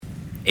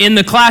In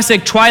the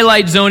classic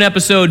Twilight Zone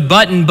episode,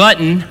 Button,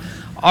 Button,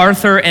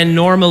 Arthur and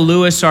Norma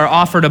Lewis are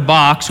offered a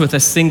box with a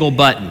single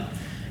button.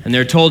 And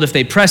they're told if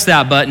they press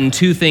that button,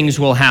 two things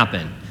will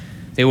happen.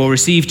 They will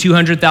receive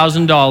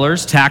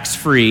 $200,000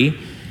 tax-free,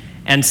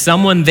 and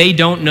someone they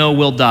don't know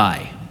will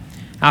die.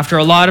 After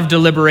a lot of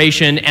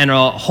deliberation and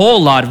a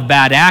whole lot of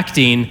bad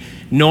acting,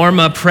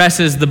 Norma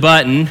presses the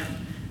button,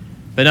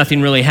 but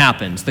nothing really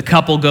happens. The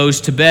couple goes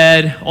to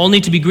bed,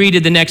 only to be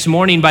greeted the next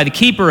morning by the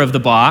keeper of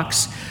the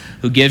box,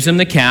 who gives them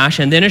the cash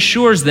and then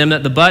assures them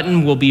that the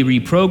button will be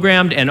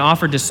reprogrammed and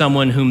offered to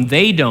someone whom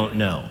they don't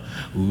know.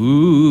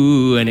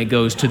 Ooh, and it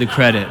goes to the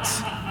credits.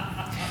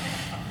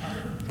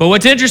 But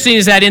what's interesting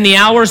is that in the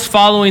hours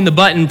following the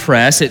button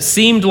press, it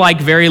seemed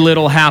like very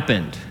little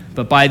happened.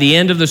 But by the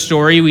end of the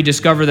story, we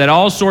discover that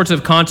all sorts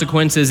of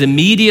consequences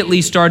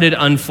immediately started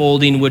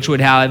unfolding, which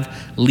would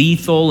have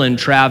lethal and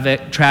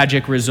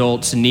tragic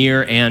results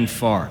near and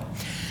far.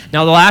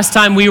 Now, the last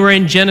time we were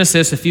in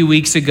Genesis a few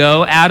weeks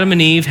ago, Adam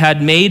and Eve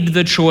had made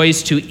the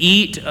choice to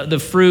eat the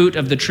fruit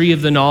of the tree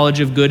of the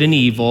knowledge of good and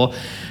evil,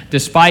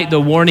 despite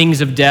the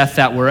warnings of death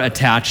that were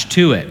attached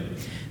to it.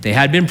 They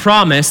had been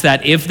promised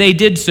that if they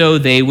did so,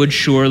 they would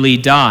surely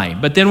die.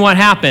 But then what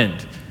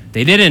happened?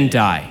 They didn't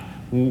die.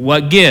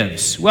 What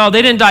gives? Well,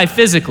 they didn't die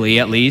physically,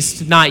 at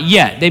least, not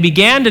yet. They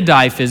began to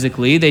die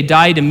physically. They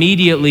died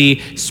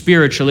immediately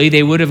spiritually.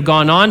 They would have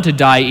gone on to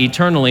die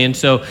eternally. And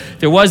so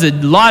there was a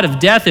lot of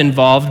death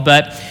involved,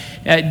 but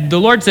the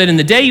Lord said, in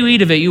the day you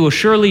eat of it, you will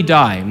surely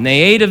die. And they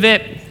ate of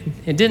it.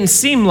 It didn't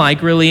seem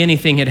like really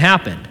anything had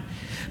happened.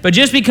 But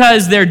just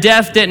because their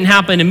death didn't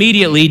happen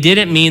immediately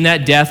didn't mean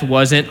that death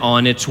wasn't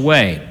on its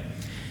way.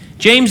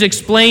 James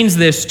explains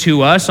this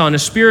to us on a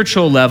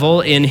spiritual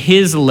level in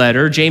his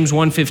letter. James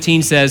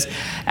 1:15 says,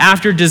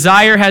 after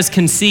desire has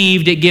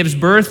conceived, it gives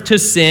birth to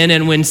sin,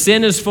 and when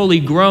sin is fully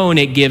grown,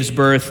 it gives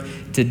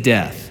birth to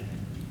death.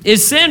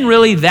 Is sin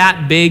really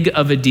that big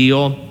of a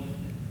deal?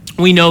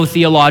 We know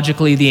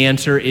theologically the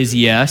answer is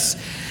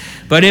yes.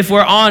 But if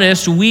we're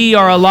honest, we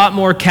are a lot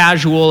more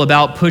casual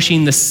about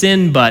pushing the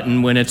sin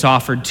button when it's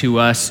offered to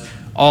us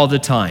all the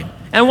time.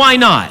 And why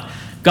not?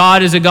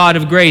 God is a God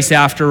of grace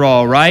after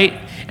all,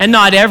 right? And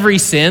not every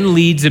sin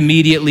leads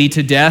immediately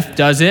to death,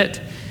 does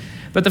it?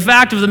 But the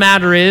fact of the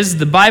matter is,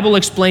 the Bible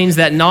explains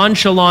that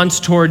nonchalance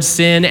towards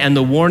sin and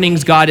the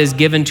warnings God has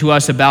given to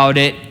us about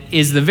it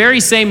is the very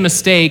same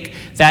mistake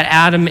that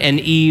Adam and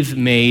Eve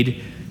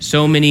made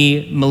so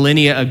many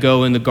millennia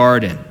ago in the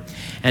garden.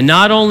 And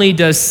not only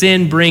does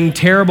sin bring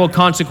terrible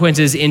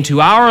consequences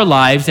into our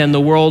lives and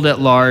the world at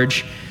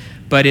large,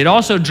 but it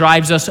also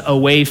drives us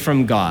away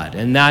from God.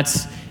 And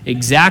that's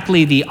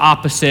exactly the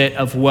opposite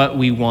of what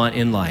we want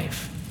in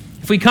life.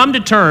 If we come to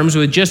terms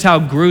with just how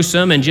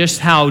gruesome and just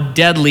how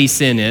deadly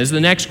sin is,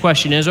 the next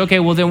question is, okay,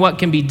 well then what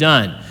can be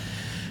done?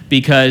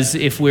 Because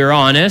if we're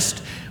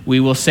honest, we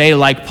will say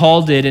like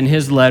Paul did in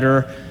his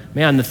letter,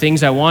 man, the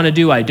things I want to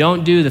do, I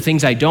don't do. The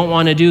things I don't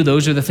want to do,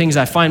 those are the things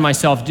I find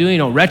myself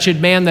doing. Oh, wretched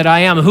man that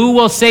I am, who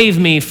will save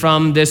me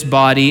from this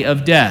body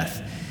of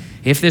death?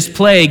 If this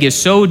plague is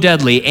so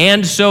deadly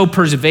and so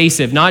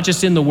pervasive, not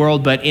just in the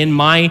world, but in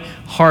my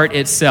heart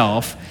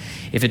itself,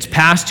 if it's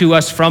passed to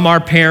us from our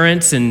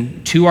parents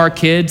and to our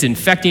kids,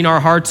 infecting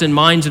our hearts and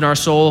minds and our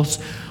souls,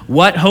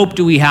 what hope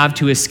do we have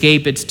to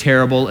escape its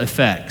terrible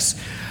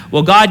effects?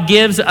 Well, God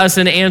gives us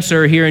an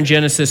answer here in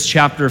Genesis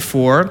chapter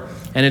 4,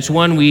 and it's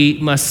one we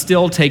must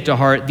still take to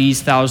heart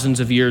these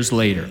thousands of years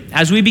later.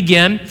 As we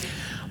begin,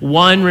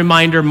 one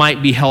reminder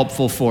might be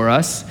helpful for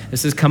us.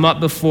 This has come up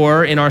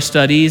before in our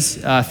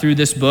studies through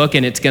this book,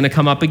 and it's going to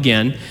come up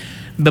again.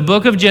 The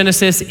book of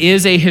Genesis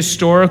is a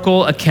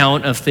historical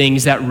account of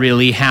things that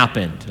really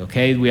happened,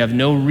 okay? We have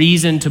no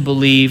reason to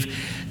believe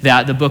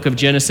that the book of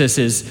Genesis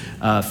is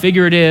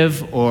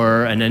figurative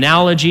or an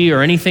analogy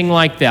or anything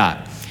like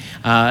that.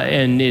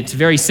 And it's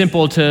very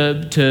simple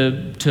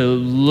to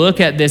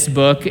look at this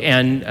book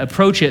and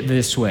approach it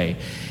this way.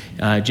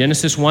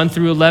 Genesis 1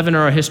 through 11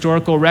 are a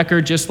historical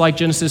record, just like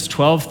Genesis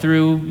 12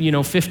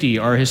 through 50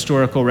 are a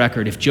historical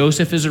record. If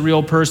Joseph is a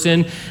real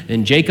person,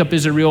 then Jacob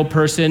is a real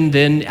person,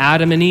 then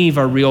Adam and Eve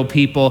are real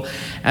people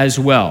as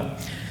well.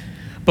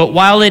 But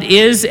while it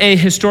is a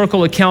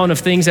historical account of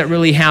things that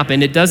really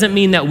happened, it doesn't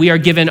mean that we are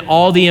given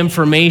all the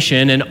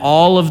information and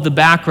all of the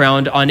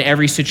background on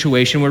every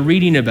situation we're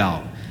reading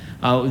about.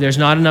 There's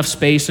not enough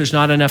space, there's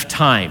not enough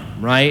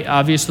time, right?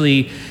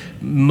 Obviously,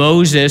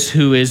 Moses,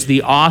 who is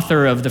the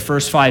author of the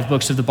first 5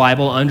 books of the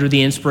Bible under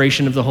the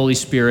inspiration of the Holy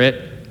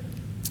Spirit,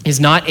 is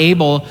not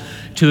able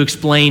to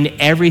explain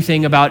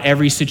everything about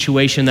every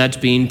situation that's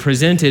being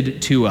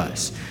presented to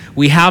us.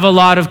 We have a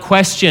lot of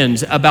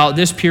questions about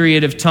this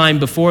period of time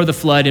before the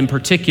flood in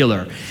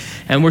particular,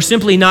 and we're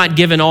simply not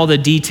given all the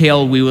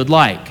detail we would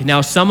like. Now,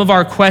 some of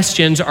our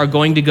questions are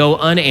going to go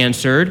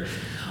unanswered,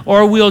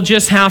 or we'll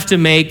just have to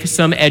make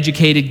some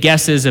educated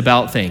guesses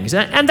about things.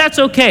 And that's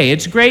okay.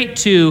 It's great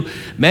to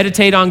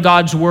meditate on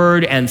God's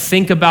word and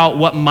think about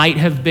what might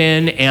have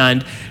been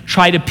and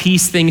try to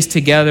piece things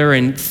together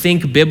and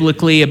think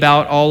biblically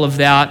about all of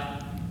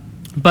that.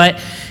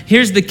 But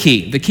here's the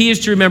key. The key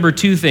is to remember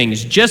two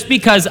things. Just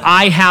because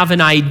I have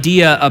an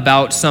idea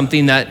about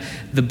something that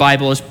the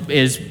Bible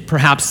is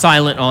perhaps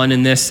silent on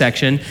in this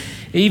section,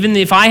 even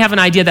if I have an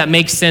idea that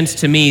makes sense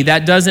to me,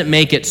 that doesn't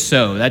make it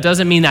so. That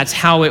doesn't mean that's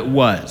how it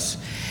was.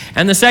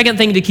 And the second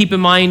thing to keep in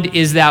mind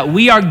is that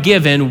we are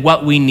given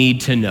what we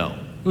need to know.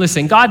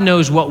 Listen, God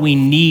knows what we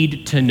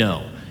need to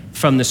know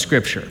from the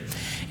Scripture.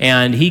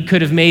 And he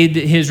could have made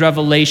his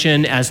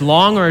revelation as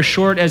long or as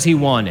short as he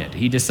wanted.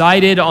 He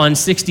decided on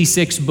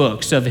 66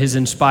 books of his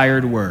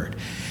inspired word.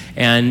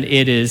 And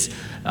it is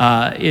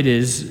all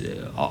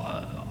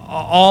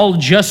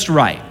just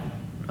right.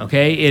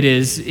 Okay, it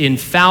is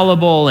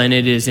infallible and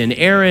it is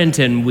inerrant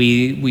and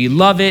we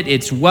love it.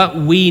 It's what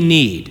we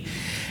need.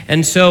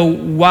 And so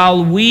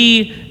while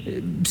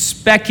we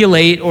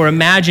speculate or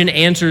imagine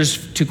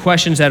answers to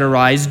questions that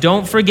arise,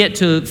 don't forget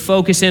to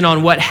focus in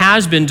on what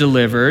has been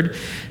delivered,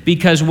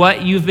 because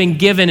what you've been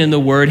given in the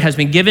Word has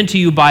been given to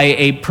you by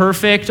a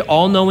perfect,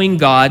 all-knowing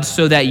God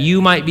so that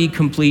you might be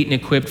complete and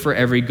equipped for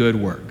every good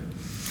work.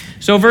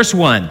 So verse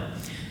 1,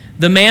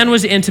 the man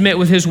was intimate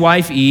with his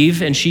wife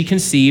Eve, and she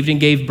conceived and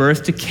gave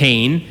birth to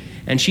Cain,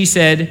 and she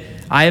said,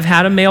 I have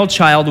had a male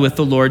child with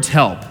the Lord's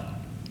help.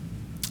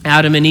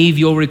 Adam and Eve,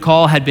 you'll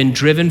recall, had been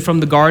driven from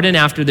the garden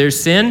after their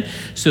sin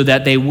so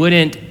that they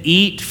wouldn't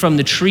eat from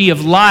the tree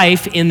of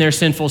life in their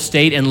sinful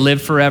state and live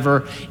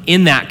forever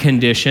in that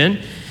condition.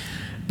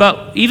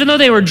 But even though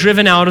they were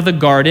driven out of the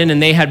garden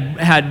and they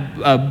had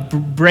a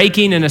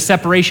breaking and a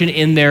separation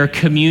in their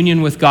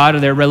communion with God or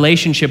their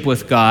relationship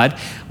with God,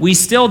 we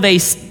see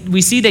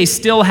they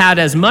still had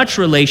as much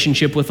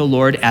relationship with the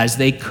Lord as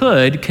they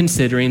could,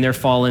 considering their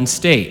fallen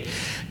state.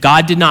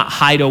 God did not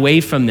hide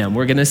away from them.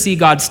 We're going to see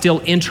God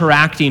still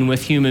interacting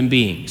with human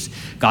beings.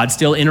 God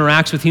still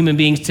interacts with human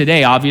beings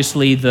today.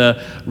 Obviously,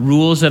 the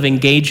rules of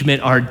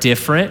engagement are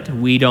different.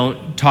 We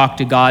don't talk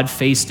to God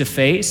face to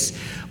face.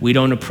 We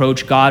don't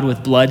approach God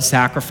with blood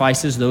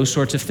sacrifices, those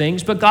sorts of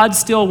things. But God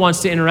still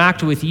wants to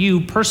interact with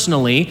you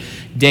personally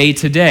day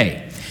to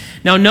day.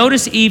 Now,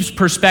 notice Eve's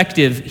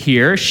perspective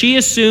here. She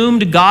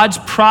assumed God's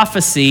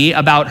prophecy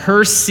about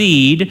her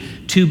seed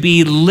to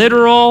be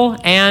literal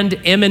and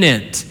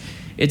imminent.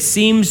 It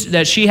seems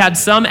that she had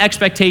some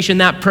expectation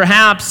that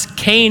perhaps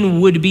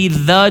Cain would be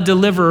the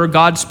deliverer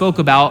God spoke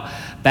about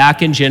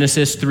back in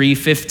Genesis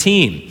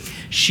 3:15.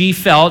 She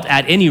felt,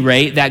 at any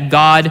rate, that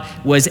God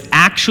was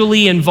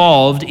actually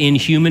involved in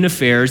human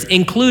affairs,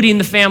 including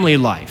the family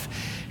life.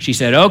 She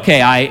said,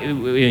 okay,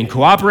 in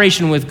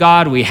cooperation with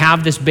God, we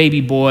have this baby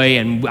boy,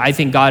 and I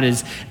think God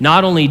has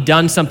not only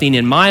done something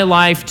in my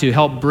life to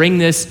help bring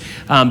this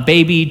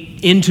baby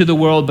into the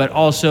world, but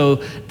also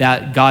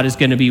that God is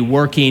going to be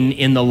working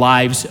in the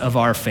lives of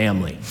our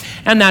family.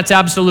 And that's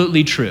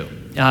absolutely true.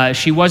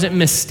 She wasn't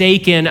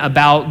mistaken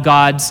about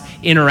God's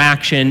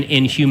interaction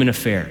in human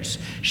affairs.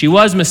 She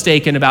was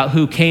mistaken about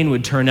who Cain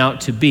would turn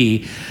out to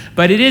be.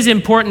 But it is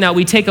important that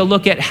we take a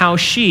look at how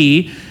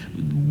she,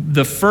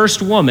 the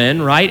first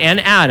woman, right, and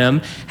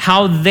Adam,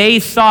 how they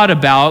thought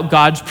about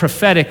God's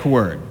prophetic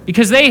word.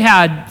 Because they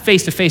had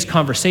face-to-face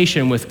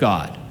conversation with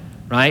God,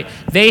 right?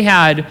 They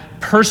had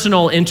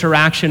personal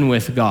interaction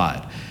with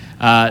God.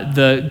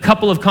 The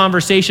couple of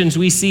conversations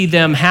we see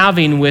them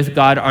having with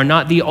God are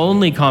not the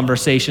only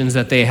conversations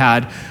that they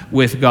had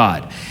with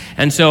God.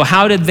 And so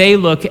how did they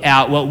look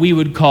at what we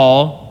would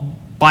call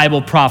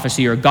Bible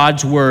prophecy or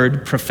God's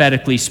word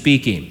prophetically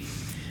speaking?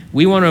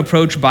 We want to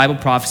approach Bible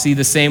prophecy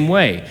the same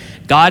way.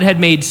 God had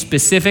made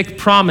specific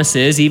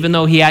promises, even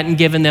though he hadn't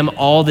given them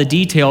all the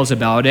details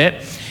about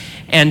it.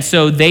 And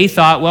so they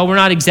thought, well, we're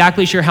not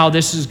exactly sure how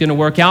this is going to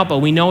work out, but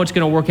we know it's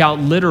going to work out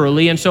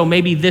literally, and so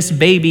maybe this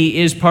baby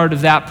is part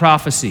of that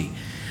prophecy.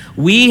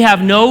 We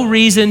have no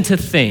reason to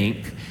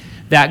think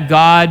that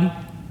God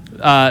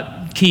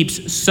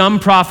keeps some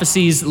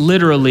prophecies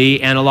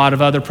literally and a lot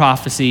of other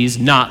prophecies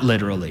not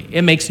literally.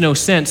 It makes no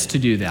sense to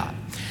do that.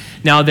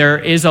 Now, there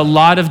is a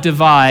lot of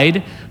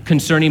divide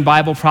concerning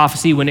Bible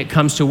prophecy when it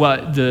comes to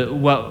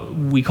what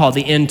we call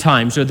the end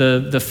times, or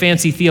the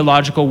fancy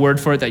theological word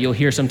for it that you'll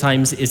hear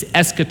sometimes is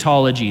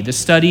eschatology, the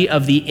study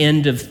of the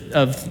end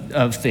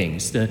of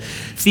things, the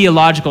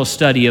theological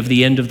study of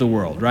the end of the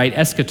world, right?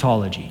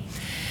 Eschatology.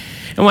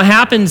 And what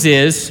happens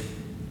is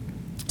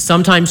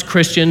sometimes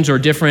Christians or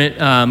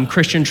different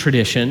Christian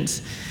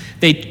traditions,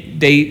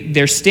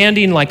 they're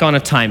standing like on a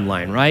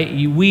timeline, right?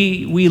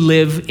 We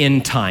live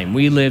in time.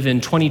 We live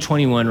in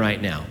 2021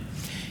 right now.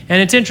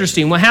 And it's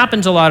interesting. What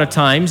happens a lot of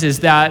times is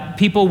that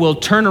people will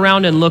turn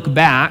around and look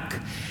back,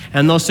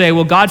 and they'll say,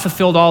 well, God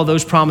fulfilled all of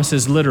those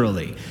promises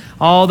literally.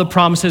 All the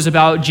promises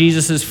about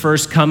Jesus'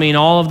 first coming,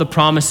 all of the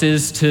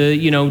promises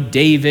to,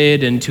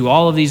 David and to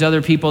all of these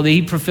other people, that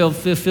he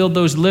fulfilled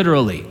those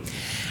literally.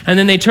 And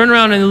then they turn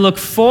around and look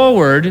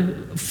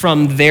forward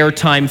from their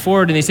time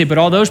forward, and they say, but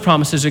all those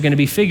promises are going to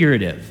be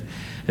figurative.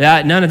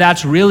 None of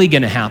that's really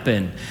going to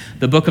happen.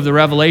 The book of the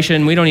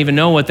Revelation, we don't even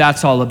know what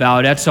that's all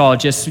about. That's all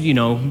just,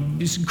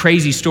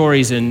 crazy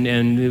stories,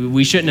 and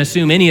we shouldn't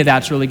assume any of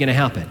that's really going to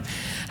happen.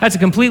 That's a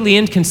completely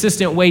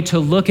inconsistent way to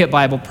look at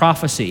Bible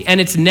prophecy.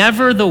 And it's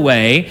never the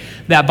way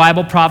that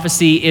Bible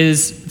prophecy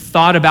is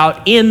thought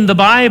about in the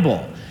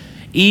Bible.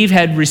 Eve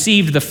had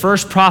received the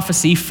first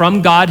prophecy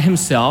from God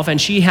himself, and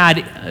she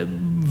had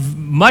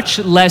much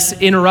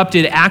less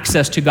interrupted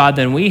access to God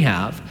than we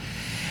have.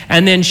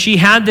 And then she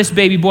had this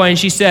baby boy, and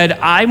she said,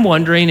 I'm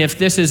wondering if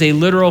this is a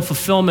literal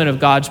fulfillment of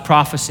God's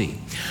prophecy.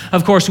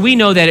 Of course, we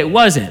know that it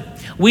wasn't.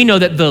 We know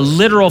that the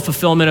literal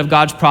fulfillment of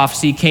God's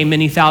prophecy came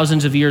many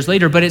thousands of years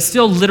later, but it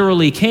still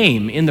literally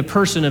came in the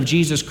person of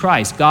Jesus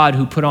Christ, God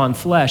who put on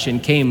flesh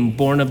and came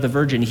born of the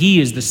Virgin. He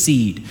is the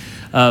seed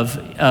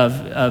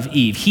of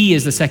Eve. He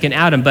is the second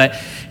Adam. But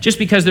just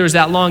because there was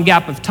that long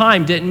gap of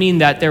time didn't mean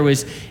that there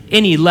was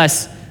any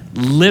less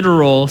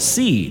literal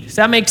seed. Does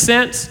that make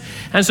sense?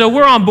 And so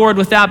we're on board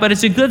with that, but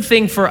it's a good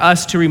thing for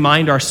us to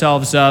remind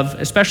ourselves of,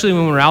 especially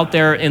when we're out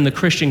there in the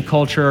Christian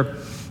culture.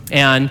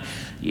 And,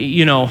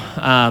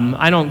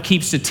 I don't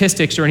keep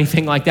statistics or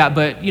anything like that,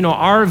 but,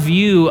 our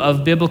view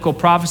of biblical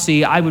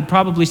prophecy, I would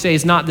probably say,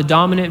 is not the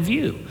dominant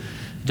view.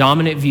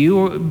 Dominant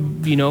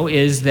view,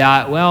 is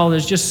that, well,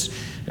 there's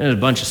a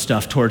bunch of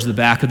stuff towards the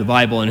back of the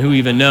Bible, and who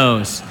even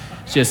knows?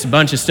 It's just a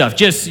bunch of stuff.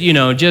 Just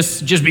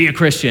be a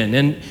Christian.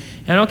 And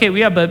okay,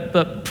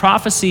 but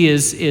prophecy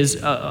is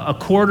a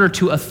quarter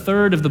to a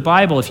third of the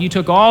Bible. If you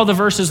took all the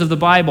verses of the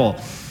Bible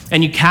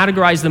and you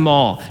categorize them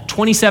all,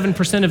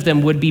 27% of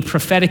them would be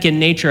prophetic in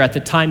nature at the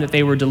time that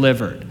they were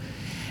delivered.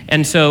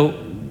 And so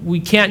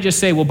we can't just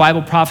say, well,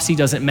 Bible prophecy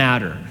doesn't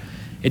matter.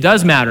 It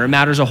does matter. It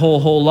matters a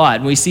whole lot.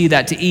 And we see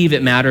that to Eve,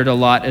 it mattered a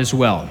lot as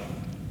well.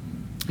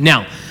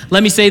 Now,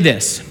 let me say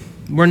this.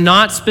 We're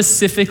not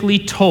specifically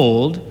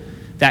told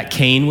that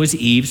Cain was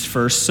Eve's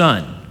first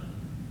son.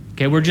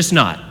 Okay, we're just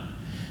not.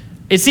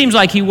 It seems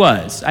like he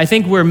was. I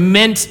think we're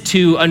meant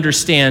to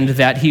understand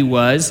that he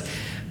was,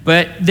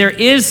 but there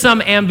is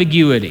some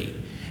ambiguity.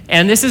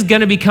 And this is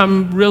going to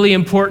become really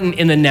important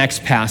in the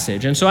next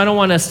passage. And so I don't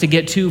want us to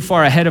get too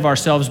far ahead of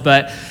ourselves,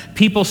 but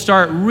people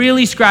start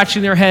really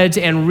scratching their heads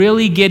and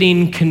really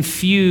getting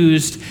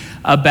confused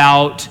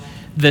about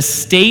the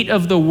state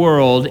of the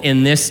world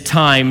in this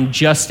time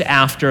just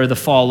after the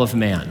fall of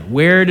man.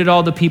 Where did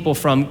all the people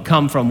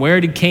come from? Where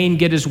did Cain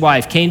get his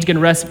wife? Cain's going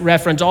to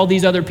reference all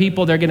these other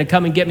people. They're going to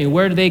come and get me.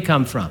 Where do they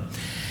come from?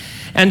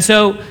 And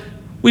so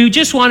we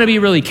just want to be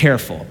really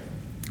careful.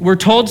 We're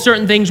told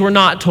certain things. We're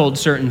not told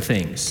certain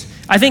things.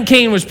 I think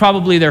Cain was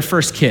probably their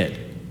first kid.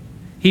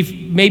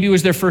 He maybe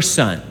was their first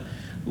son.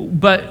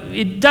 But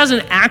it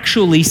doesn't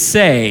actually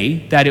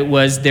say that it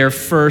was their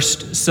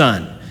first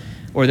son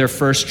or their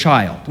first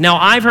child. Now,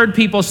 I've heard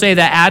people say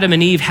that Adam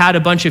and Eve had a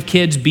bunch of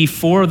kids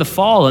before the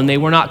fall and they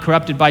were not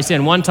corrupted by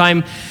sin. One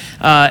time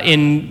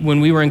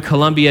when we were in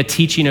Columbia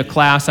teaching a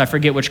class, I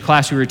forget which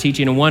class we were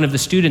teaching, and one of the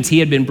students, he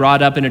had been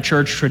brought up in a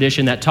church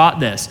tradition that taught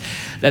this,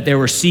 that there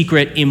were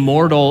secret,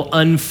 immortal,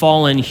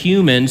 unfallen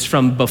humans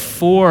from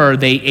before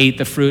they ate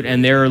the fruit,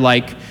 and they're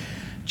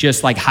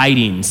just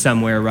hiding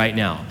somewhere right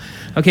now.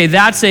 Okay,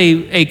 that's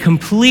a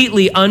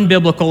completely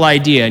unbiblical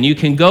idea, and you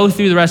can go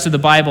through the rest of the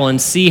Bible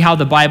and see how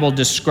the Bible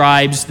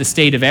describes the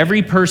state of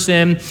every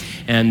person,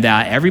 and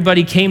that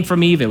everybody came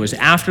from Eve. It was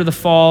after the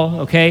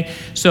fall, okay?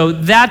 So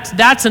that's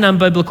an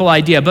unbiblical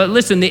idea. But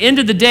listen, the end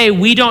of the day,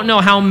 we don't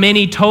know how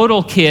many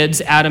total kids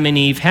Adam and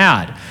Eve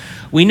had.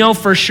 We know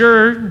for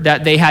sure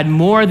that they had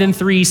more than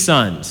 3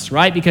 sons,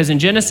 right? Because in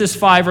Genesis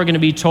 5, we're going to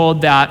be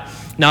told that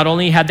not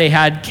only had they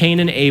had Cain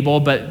and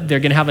Abel, but they're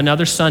going to have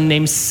another son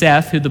named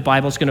Seth, who the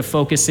Bible's going to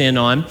focus in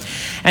on.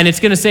 And it's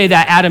going to say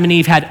that Adam and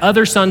Eve had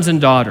other sons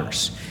and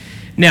daughters.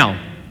 Now,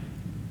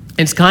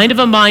 it's kind of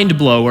a mind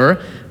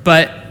blower,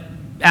 but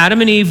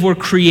Adam and Eve were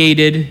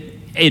created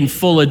in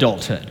full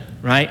adulthood,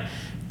 right?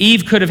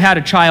 Eve could have had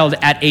a child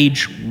at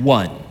age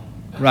 1.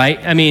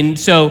 Right? I mean,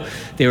 so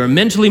they were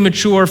mentally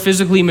mature,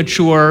 physically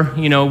mature.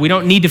 We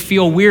don't need to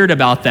feel weird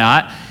about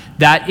that.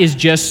 That is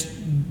just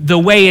the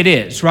way it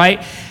is,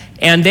 right?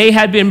 And they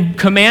had been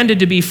commanded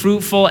to be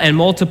fruitful and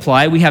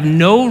multiply. We have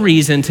no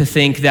reason to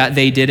think that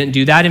they didn't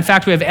do that. In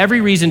fact, we have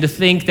every reason to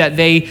think that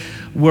they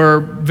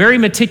were very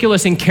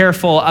meticulous and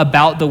careful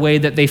about the way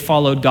that they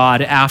followed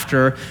God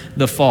after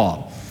the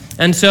fall.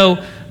 And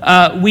so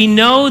we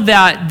know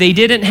that they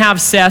didn't have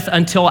Seth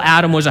until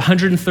Adam was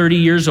 130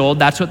 years old.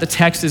 That's what the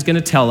text is going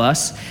to tell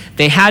us.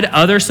 They had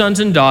other sons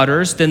and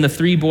daughters than the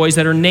 3 boys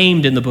that are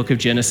named in the book of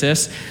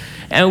Genesis.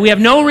 And we have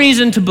no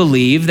reason to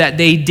believe that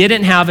they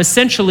didn't have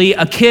essentially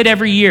a kid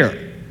every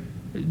year.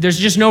 There's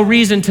just no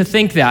reason to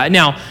think that.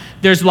 Now,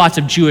 there's lots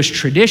of Jewish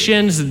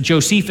traditions.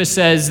 Josephus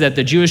says that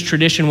the Jewish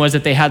tradition was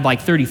that they had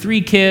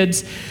 33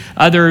 kids.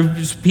 Other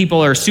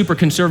people are super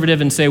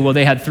conservative and say, well,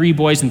 they had 3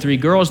 boys and 3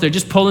 girls. They're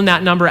just pulling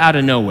that number out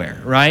of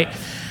nowhere, right?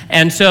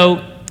 And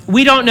so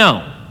we don't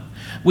know.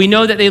 We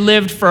know that they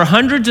lived for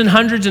hundreds and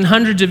hundreds and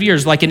hundreds of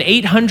years, like an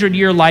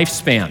 800-year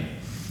lifespan.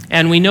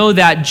 And we know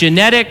that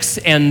genetics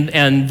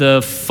and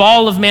the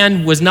fall of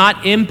man was not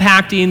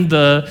impacting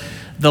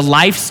the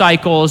life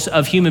cycles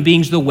of human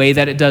beings the way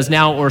that it does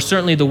now, or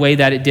certainly the way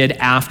that it did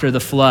after the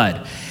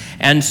flood.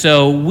 And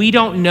so we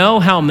don't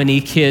know how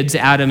many kids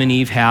Adam and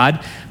Eve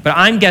had, but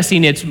I'm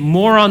guessing it's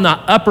more on the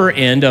upper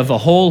end of a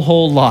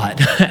whole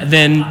lot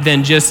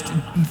than just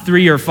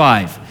 3 or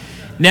 5.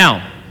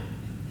 Now,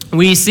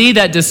 We see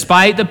that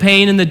despite the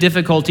pain and the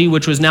difficulty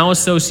which was now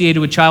associated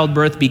with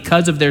childbirth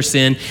because of their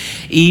sin,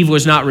 Eve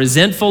was not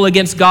resentful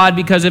against God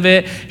because of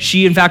it.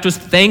 She, in fact, was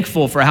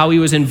thankful for how he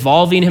was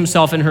involving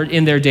himself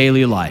in their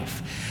daily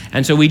life.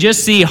 And so we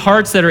just see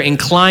hearts that are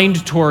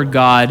inclined toward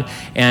God,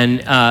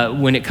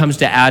 and when it comes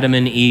to Adam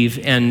and Eve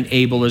and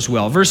Abel as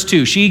well. Verse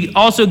 2, she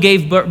also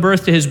gave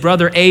birth to his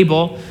brother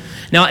Abel.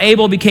 Now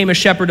Abel became a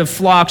shepherd of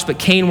flocks, but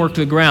Cain worked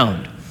the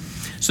ground.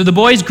 So the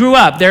boys grew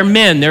up. They're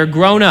men. They're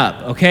grown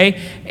up,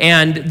 okay?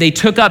 And they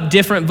took up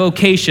different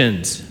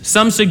vocations.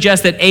 Some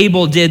suggest that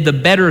Abel did the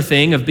better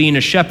thing of being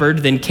a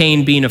shepherd than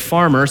Cain being a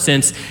farmer,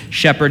 since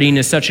shepherding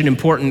is such an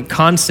important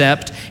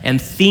concept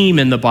and theme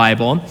in the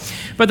Bible.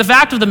 But the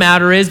fact of the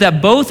matter is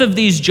that both of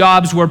these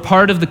jobs were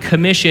part of the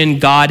commission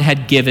God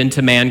had given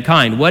to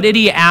mankind. What did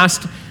he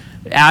ask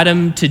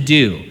Adam to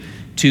do?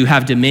 To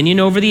have dominion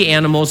over the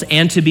animals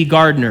and to be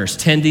gardeners,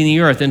 tending the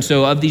earth. And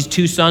so of these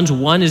two sons,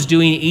 one is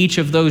doing each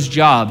of those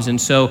jobs.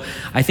 And so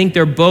I think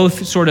they're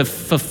both sort of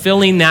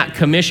fulfilling that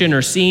commission,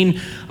 or seeing,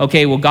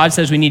 okay, well, God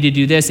says we need to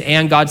do this,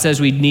 and God says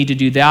we need to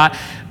do that.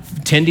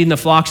 Tending the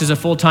flocks is a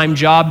full-time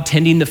job.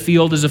 Tending the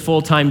field is a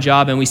full-time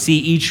job. And we see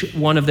each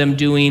one of them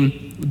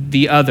doing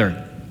the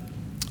other.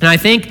 And I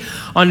think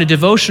on a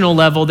devotional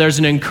level, there's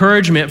an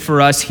encouragement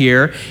for us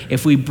here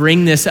if we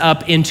bring this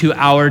up into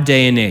our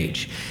day and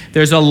age.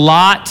 There's a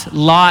lot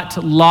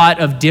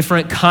of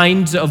different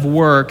kinds of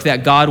work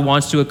that God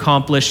wants to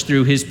accomplish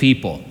through his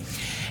people.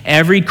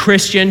 Every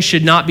Christian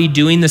should not be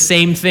doing the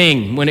same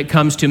thing when it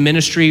comes to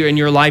ministry or in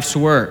your life's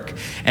work.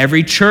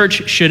 Every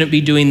church shouldn't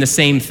be doing the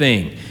same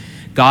thing.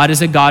 God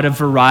is a God of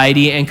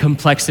variety and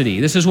complexity.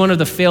 This is one of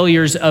the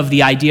failures of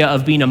the idea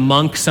of being a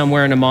monk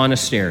somewhere in a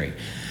monastery.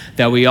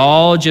 That we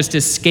all just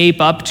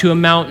escape up to a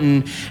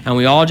mountain and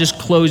we all just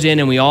close in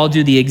and we all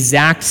do the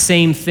exact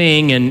same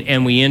thing,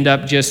 and we end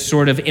up just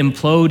sort of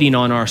imploding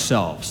on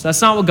ourselves.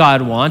 That's not what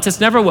God wants. It's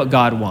never what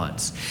God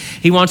wants.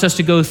 He wants us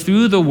to go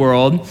through the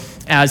world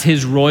as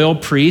his royal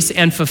priests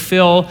and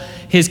fulfill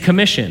his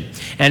commission.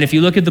 And if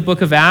you look at the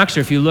book of Acts, or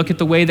if you look at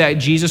the way that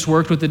Jesus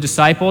worked with the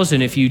disciples,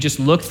 and if you just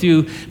look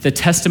through the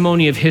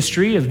testimony of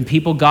history of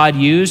people God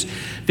used,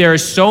 there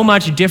is so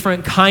much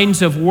different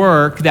kinds of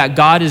work that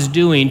God is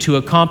doing to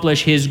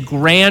accomplish his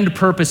grand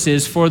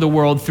purposes for the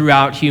world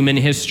throughout human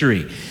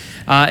history.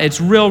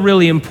 It's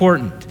really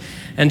important.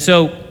 And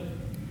so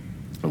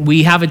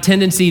we have a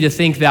tendency to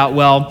think that,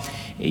 well,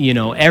 you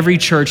know, every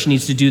church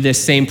needs to do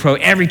this same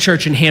every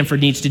church in Hanford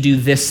needs to do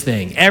this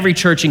thing. Every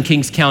church in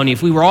Kings County,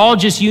 if we were all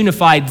just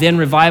unified, then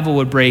revival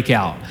would break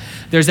out.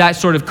 There's that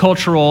sort of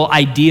cultural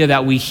idea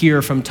that we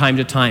hear from time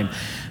to time.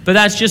 But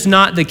that's just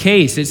not the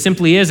case. It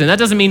simply isn't. That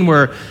doesn't mean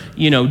we're,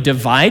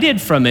 divided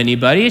from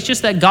anybody. It's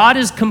just that God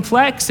is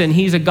complex, and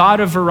he's a God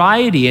of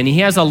variety, and he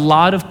has a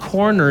lot of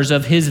corners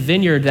of his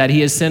vineyard that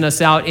he has sent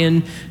us out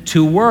in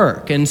to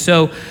work. And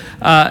so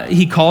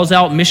he calls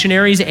out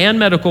missionaries and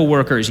medical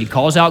workers. He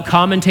calls out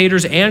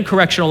commentators and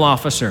correctional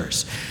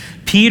officers.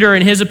 Peter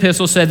in his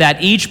epistle said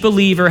that each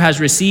believer has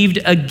received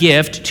a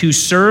gift to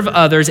serve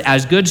others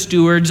as good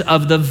stewards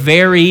of the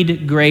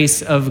varied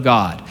grace of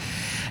God.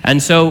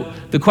 And so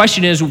the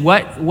question is,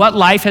 what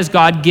life has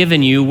God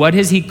given you? What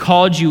has he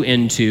called you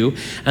into?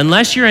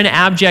 Unless you're in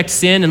abject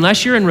sin,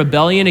 unless you're in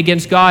rebellion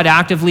against God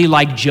actively,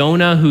 like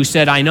Jonah, who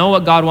said, I know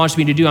what God wants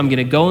me to do, I'm going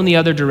to go in the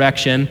other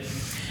direction.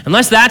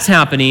 Unless that's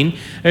happening,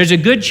 there's a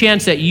good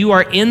chance that you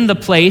are in the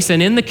place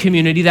and in the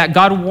community that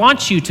God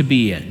wants you to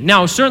be in.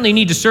 Now, certainly you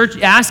need to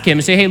ask him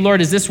and say, hey, Lord,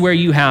 is this where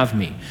you have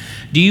me?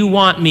 Do you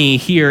want me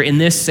here in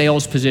this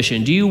sales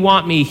position? Do you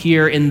want me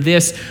here in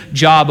this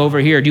job over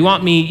here? Do you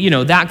want me,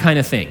 that kind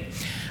of thing?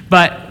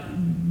 But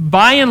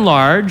by and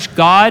large,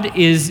 God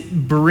is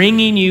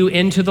bringing you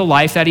into the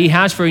life that he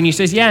has for you. And he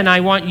says, yeah, and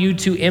I want you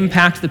to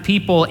impact the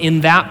people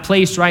in that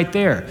place right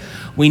there.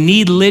 We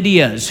need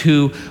Lydias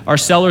who are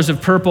sellers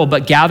of purple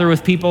but gather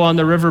with people on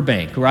the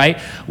riverbank, right?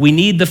 We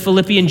need the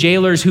Philippian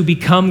jailers who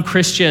become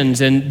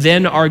Christians and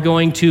then are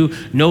going to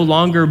no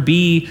longer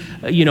be,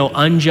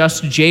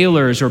 unjust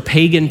jailers or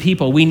pagan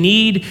people. We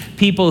need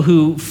people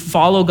who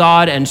follow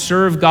God and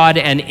serve God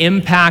and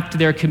impact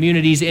their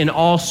communities in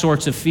all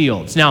sorts of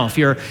fields. Now, if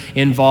you're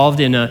involved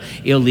in an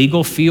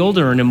illegal field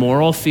or an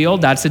immoral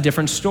field, that's a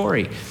different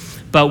story.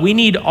 But we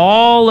need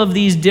all of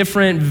these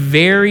different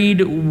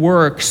varied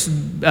works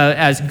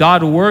as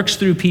God works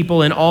through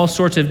people in all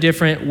sorts of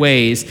different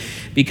ways,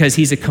 because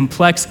he's a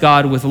complex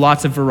God with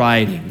lots of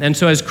variety. And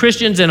so as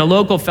Christians in a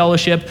local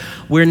fellowship,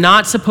 we're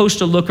not supposed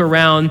to look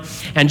around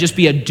and just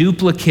be a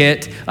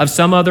duplicate of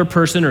some other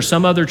person or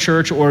some other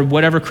church or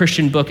whatever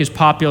Christian book is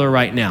popular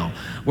right now.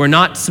 We're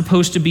not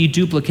supposed to be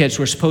duplicates.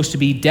 We're supposed to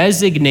be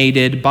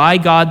designated by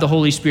God the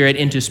Holy Spirit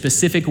into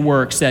specific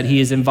works that he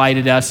has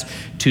invited us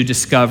to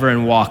discover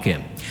and walk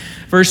in.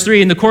 Verse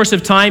 3, in the course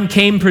of time,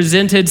 Cain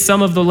presented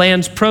some of the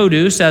land's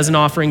produce as an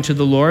offering to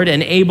the Lord,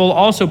 and Abel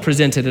also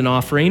presented an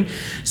offering,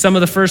 some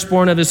of the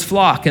firstborn of his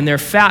flock and their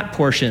fat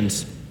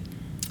portions.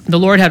 The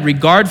Lord had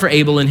regard for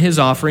Abel and his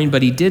offering,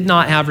 but he did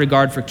not have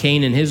regard for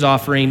Cain and his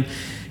offering.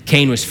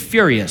 Cain was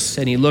furious,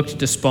 and he looked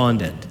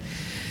despondent.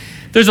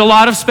 There's a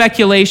lot of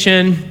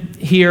speculation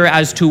here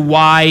as to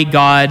why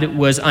God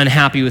was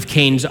unhappy with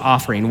Cain's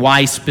offering.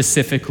 Why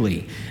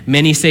specifically?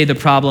 Many say the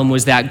problem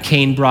was that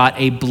Cain brought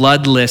a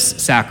bloodless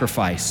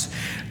sacrifice.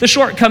 The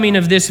shortcoming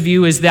of this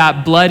view is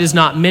that blood is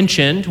not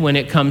mentioned when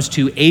it comes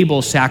to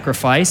Abel's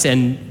sacrifice,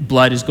 and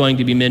blood is going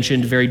to be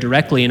mentioned very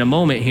directly in a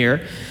moment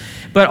here.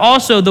 But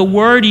also the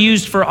word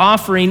used for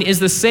offering is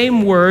the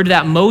same word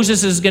that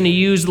Moses is going to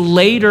use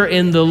later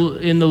in the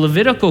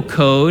Levitical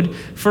code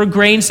for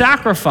grain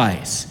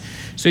sacrifice.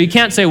 So you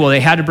can't say, well, they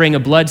had to bring a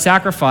blood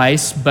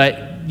sacrifice,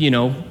 but,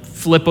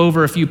 flip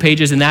over a few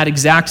pages and that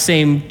exact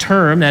same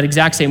term, that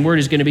exact same word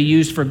is going to be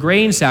used for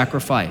grain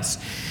sacrifice.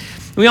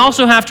 We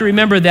also have to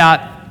remember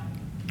that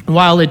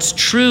while it's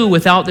true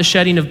without the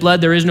shedding of blood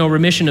there is no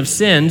remission of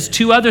sins,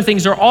 two other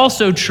things are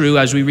also true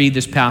as we read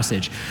this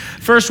passage.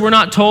 First, we're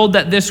not told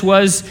that this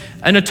was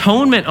an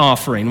atonement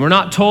offering. We're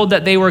not told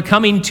that they were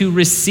coming to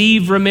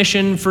receive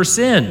remission for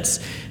sins.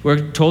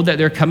 We're told that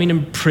they're coming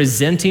and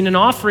presenting an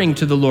offering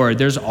to the Lord.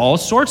 There's all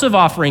sorts of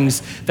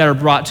offerings that are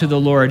brought to the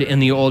Lord in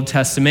the Old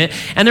Testament,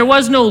 and there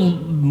was no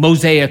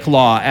Mosaic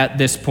law at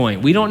this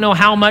point. We don't know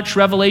how much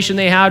revelation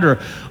they had or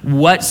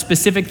what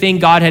specific thing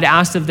God had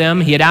asked of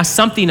them. He had asked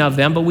something of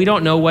them, but we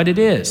don't know what it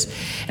is.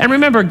 And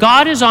remember,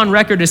 God is on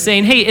record as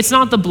saying, hey, it's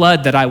not the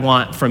blood that I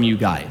want from you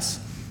guys.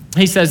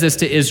 He says this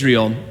to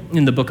Israel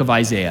in the book of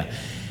Isaiah.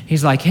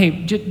 He's like, hey,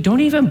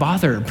 don't even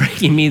bother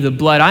bringing me the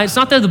blood. It's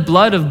not the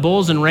blood of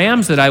bulls and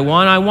rams that I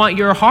want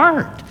your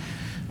heart.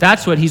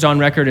 That's what he's on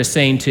record as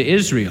saying to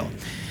Israel.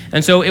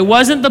 And so it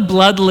wasn't the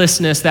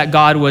bloodlessness that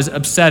God was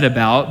upset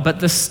about, but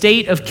the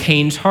state of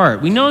Cain's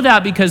heart. We know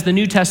that because the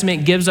New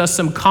Testament gives us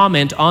some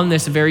comment on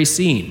this very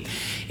scene.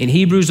 In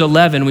Hebrews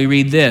 11, we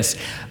read this: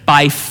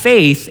 by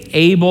faith,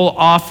 Abel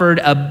offered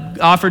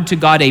to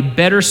God a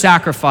better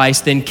sacrifice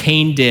than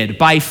Cain did.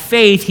 By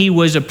faith, he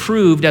was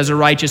approved as a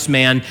righteous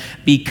man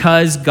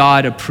because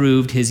God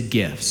approved his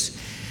gifts.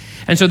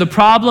 And so the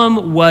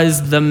problem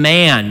was the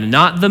man,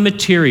 not the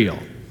material.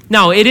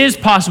 Now, it is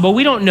possible,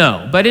 we don't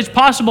know, but it's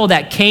possible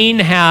that Cain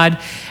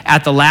had,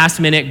 at the last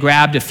minute,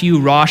 grabbed a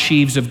few raw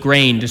sheaves of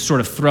grain to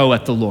sort of throw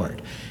at the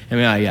Lord. I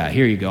mean, yeah,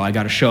 here you go. I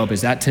got to show up.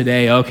 Is that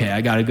today? Okay,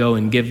 I got to go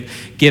and give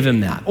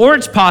him that. Or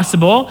it's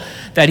possible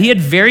that he had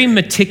very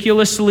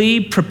meticulously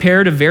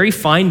prepared a very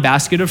fine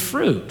basket of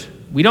fruit.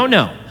 We don't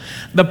know.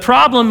 The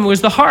problem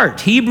was the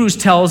heart. Hebrews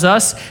tells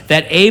us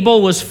that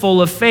Abel was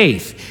full of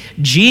faith.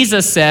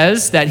 Jesus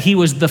says that he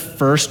was the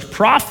first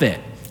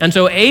prophet. And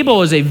so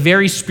Abel is a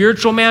very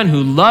spiritual man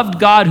who loved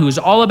God, who was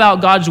all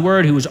about God's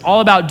word, who was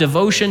all about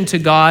devotion to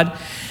God.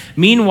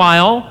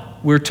 Meanwhile,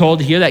 we're told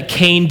here that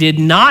Cain did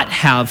not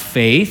have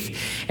faith.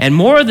 And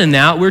more than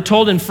that, we're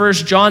told in 1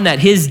 John that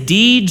his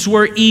deeds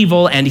were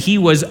evil and he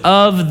was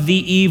of the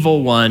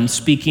evil one,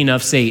 speaking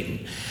of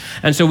Satan.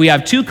 And so we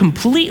have two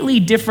completely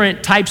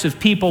different types of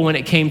people when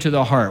it came to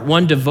the heart.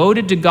 One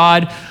devoted to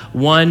God,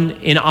 one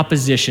in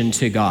opposition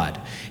to God.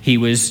 He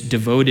was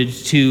devoted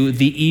to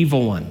the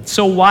evil one.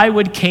 So why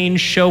would Cain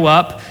show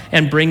up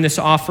and bring this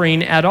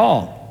offering at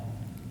all?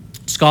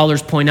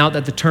 Scholars point out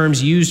that the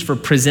terms used for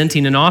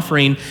presenting an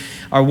offering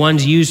are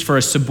ones used for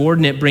a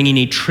subordinate bringing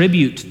a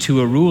tribute to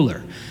a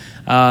ruler.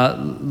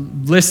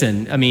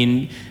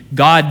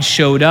 God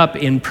showed up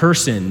in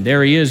person.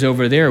 There he is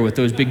over there with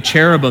those big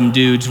cherubim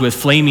dudes with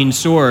flaming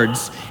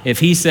swords. If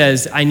he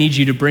says, I need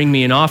you to bring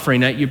me an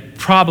offering, you're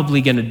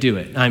probably going to do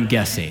it, I'm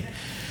guessing.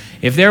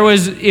 If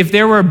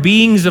there were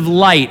beings of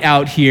light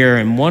out here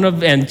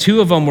and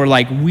two of them were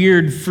like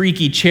weird,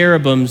 freaky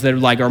cherubims that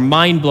are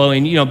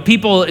mind-blowing,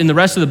 people in the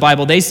rest of the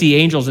Bible, they see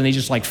angels and they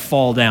just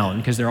fall down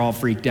because they're all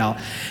freaked out.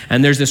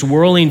 And there's this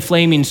whirling,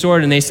 flaming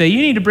sword and they say, you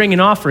need to bring an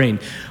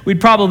offering.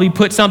 We'd probably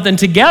put something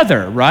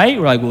together, right?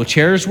 We're like, will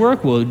chairs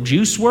work? Will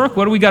juice work?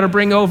 What do we got to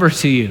bring over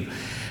to you?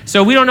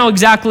 So we don't know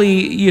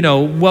exactly,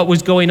 what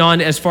was going on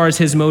as far as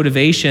his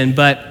motivation,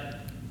 but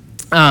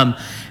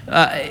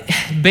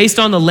based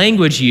on the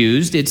language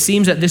used, it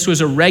seems that this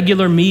was a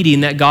regular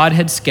meeting that God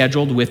had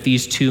scheduled with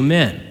these two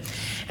men.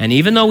 And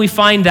even though we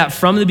find that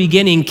from the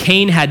beginning,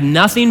 Cain had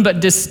nothing but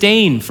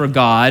disdain for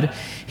God,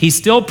 he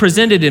still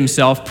presented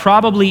himself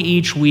probably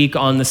each week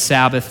on the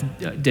Sabbath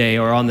day,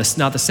 or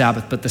not the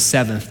Sabbath, but the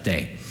seventh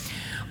day.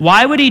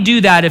 Why would he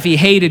do that if he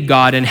hated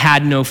God and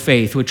had no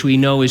faith, which we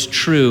know is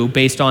true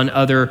based on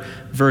other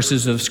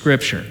verses of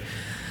Scripture?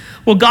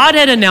 Well, God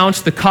had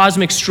announced the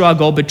cosmic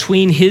struggle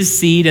between his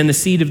seed and the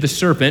seed of the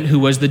serpent, who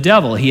was the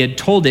devil. He had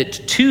told it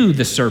to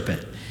the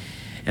serpent.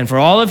 And for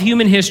all of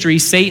human history,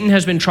 Satan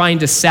has been trying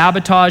to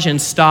sabotage and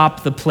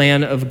stop the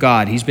plan of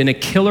God. He's been a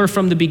killer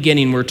from the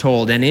beginning, we're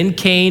told. And in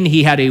Cain,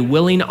 he had a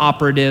willing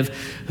operative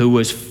who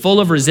was full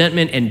of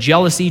resentment and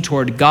jealousy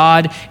toward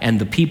God and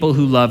the people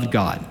who loved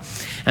God.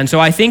 And so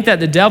I think that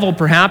the devil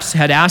perhaps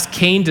had asked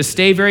Cain to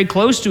stay very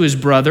close to his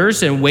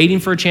brothers and waiting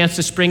for a chance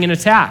to spring an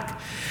attack.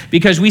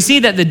 Because we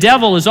see that the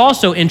devil is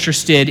also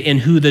interested in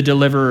who the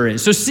deliverer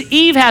is. So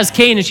Eve has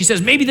Cain and she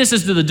says, maybe this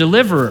is the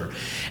deliverer.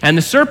 And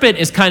the serpent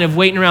is kind of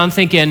waiting around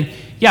thinking,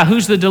 yeah,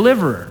 who's the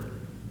deliverer?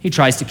 He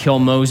tries to kill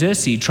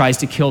Moses. He tries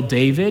to kill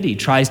David. He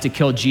tries to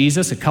kill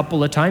Jesus a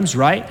couple of times,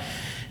 right?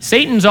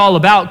 Satan's all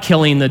about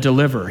killing the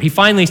deliverer. He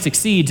finally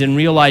succeeds and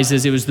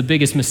realizes it was the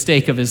biggest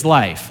mistake of his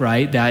life,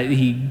 right? That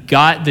he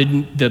got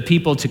the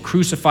people to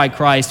crucify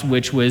Christ,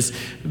 which was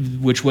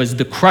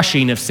the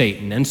crushing of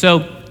Satan. And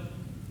so,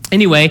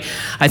 anyway,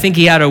 I think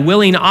he had a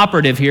willing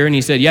operative here, and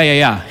he said,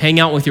 yeah,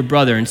 hang out with your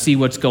brother and see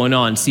what's going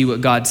on, see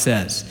what God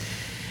says.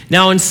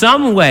 Now, in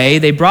some way,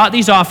 they brought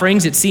these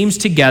offerings, it seems,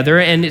 together,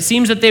 and it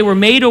seems that they were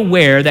made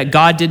aware that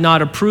God did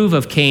not approve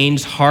of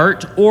Cain's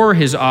heart or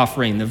his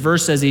offering. The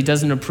verse says he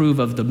doesn't approve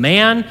of the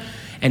man,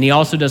 and he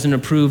also doesn't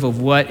approve of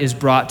what is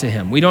brought to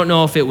him. We don't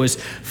know if it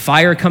was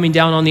fire coming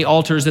down on the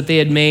altars that they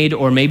had made,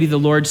 or maybe the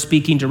Lord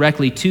speaking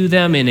directly to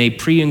them in a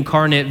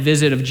pre-incarnate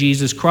visit of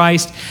Jesus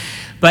Christ.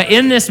 But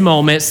in this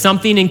moment,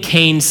 something in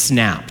Cain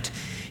snapped.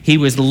 He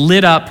was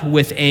lit up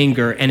with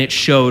anger, and it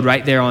showed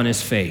right there on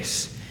his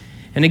face.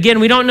 And again,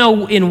 we don't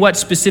know in what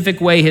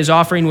specific way his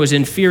offering was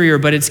inferior,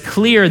 but it's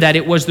clear that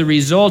it was the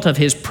result of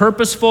his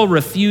purposeful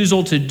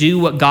refusal to do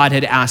what God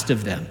had asked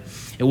of them.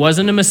 It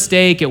wasn't a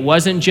mistake. It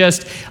wasn't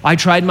just, I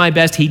tried my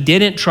best. He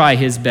didn't try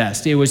his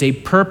best. It was a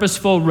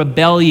purposeful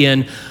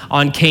rebellion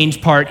on Cain's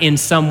part in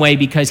some way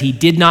because he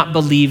did not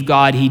believe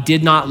God. He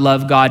did not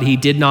love God. He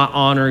did not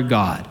honor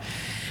God.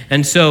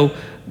 And so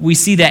we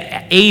see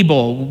that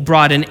Abel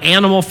brought an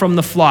animal from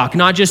the flock,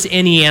 not just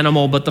any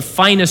animal, but the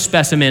finest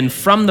specimen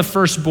from the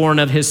firstborn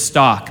of his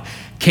stock.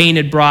 Cain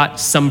had brought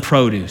some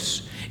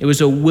produce. It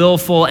was a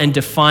willful and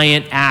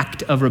defiant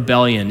act of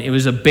rebellion. It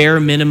was a bare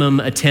minimum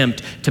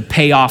attempt to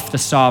pay off the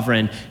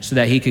sovereign so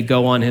that he could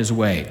go on his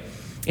way.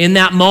 In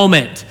that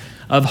moment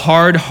of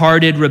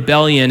hard-hearted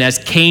rebellion, as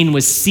Cain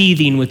was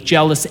seething with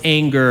jealous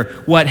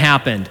anger, what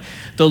happened?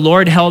 The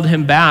Lord held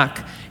him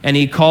back, and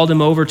he called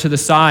him over to the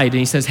side, and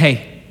he says,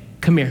 hey,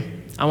 come here.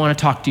 I want to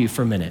talk to you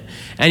for a minute.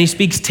 And he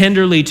speaks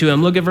tenderly to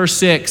him. Look at verse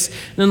 6.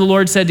 Then the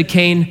Lord said to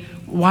Cain,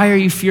 why are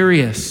you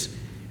furious?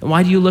 And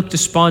why do you look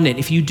despondent?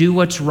 If you do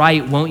what's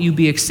right, won't you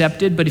be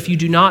accepted? But if you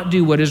do not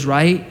do what is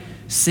right,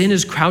 sin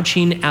is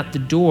crouching at the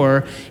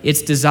door.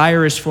 Its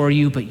desire is for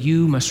you, but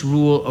you must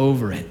rule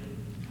over it.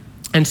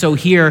 And so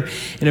here,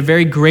 in a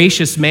very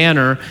gracious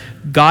manner,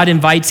 God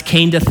invites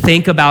Cain to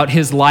think about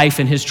his life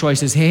and his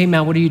choices. Hey,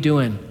 man, what are you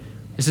doing?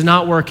 This is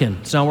not working.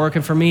 It's not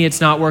working for me.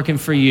 It's not working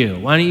for you.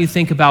 Why don't you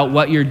think about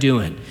what you're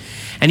doing?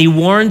 And he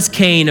warns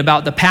Cain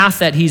about the path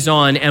that he's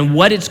on and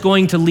what it's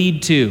going to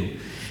lead to.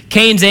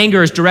 Cain's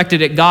anger is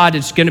directed at God.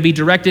 It's going to be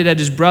directed at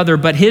his brother,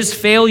 but his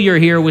failure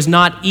here was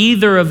not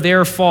either of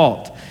their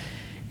fault.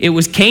 It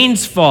was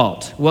Cain's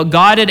fault. What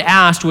God had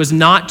asked was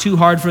not too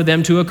hard for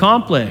them to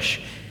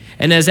accomplish.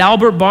 And as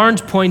Albert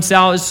Barnes points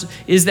out,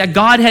 is that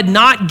God had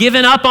not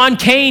given up on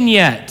Cain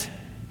yet.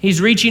 He's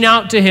reaching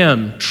out to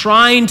him,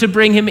 trying to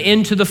bring him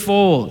into the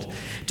fold.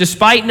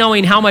 Despite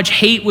knowing how much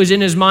hate was in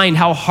his mind,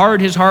 how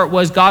hard his heart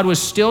was, God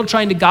was still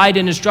trying to guide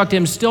and instruct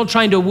him, still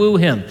trying to woo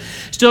him,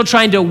 still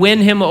trying to win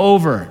him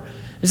over.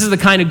 This is the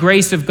kind of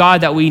grace of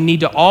God that we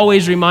need to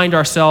always remind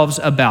ourselves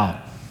about.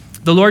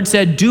 The Lord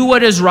said, do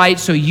what is right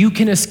so you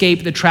can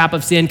escape the trap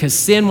of sin, because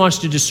sin wants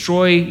to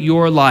destroy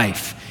your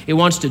life. It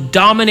wants to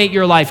dominate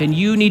your life, and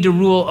you need to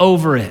rule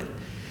over it.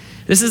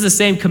 This is the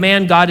same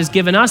command God has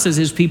given us as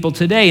his people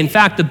today. In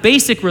fact, the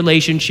basic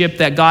relationship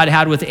that God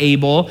had with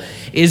Abel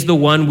is the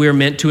one we're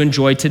meant to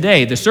enjoy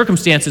today. The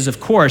circumstances, of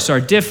course, are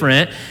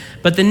different,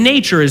 but the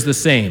nature is the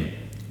same.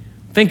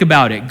 Think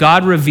about it.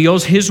 God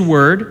reveals his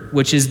word,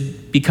 which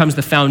becomes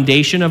the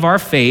foundation of our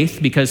faith,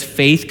 because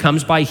faith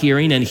comes by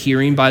hearing and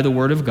hearing by the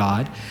word of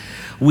God.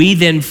 We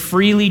then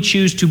freely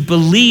choose to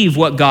believe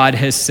what God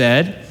has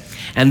said.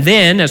 And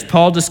then, as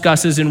Paul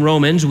discusses in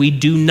Romans, we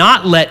do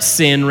not let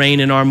sin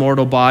reign in our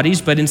mortal bodies,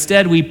 but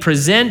instead we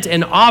present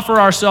and offer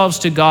ourselves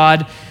to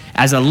God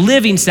as a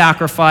living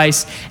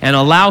sacrifice and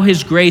allow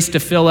his grace to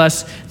fill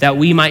us that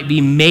we might be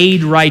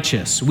made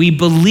righteous. We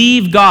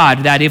believe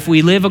God that if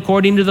we live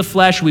according to the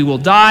flesh, we will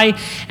die,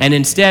 and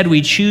instead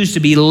we choose to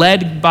be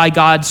led by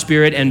God's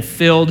Spirit and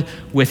filled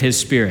with his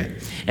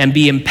Spirit, and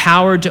be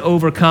empowered to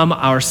overcome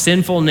our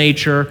sinful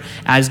nature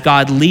as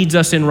God leads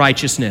us in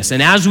righteousness.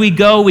 And as we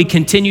go, we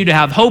continue to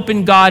have hope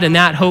in God, and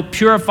that hope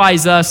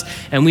purifies us,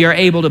 and we are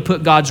able to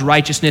put God's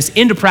righteousness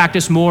into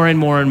practice more and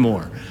more and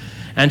more.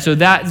 And so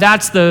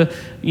that's the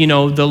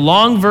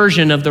long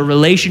version of the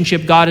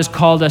relationship God has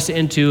called us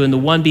into, and the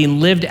one being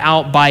lived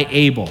out by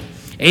Abel.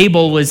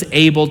 Abel was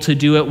able to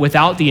do it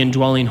without the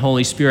indwelling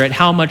Holy Spirit.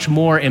 How much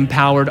more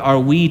empowered are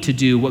we to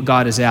do what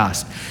God has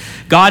asked?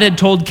 God had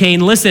told Cain,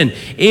 listen,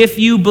 if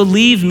you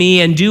believe me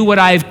and do what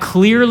I've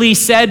clearly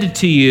said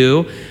to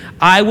you,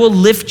 I will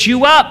lift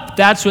you up.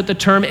 That's what the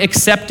term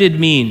accepted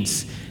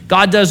means.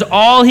 God does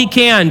all he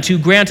can to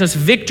grant us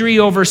victory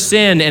over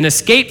sin and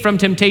escape from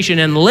temptation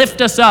and lift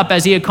us up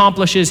as he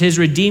accomplishes his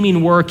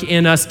redeeming work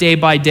in us day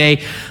by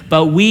day.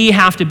 But we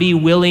have to be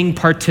willing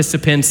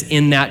participants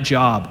in that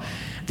job.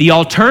 The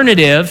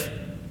alternative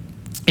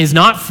is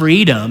not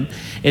freedom,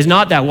 is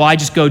not that, well, I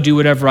just go do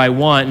whatever I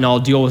want and I'll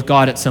deal with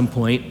God at some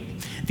point.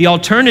 The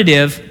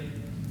alternative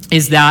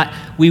is that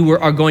we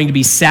are going to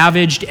be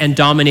savaged and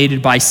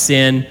dominated by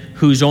sin,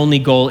 whose only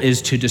goal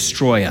is to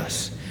destroy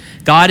us.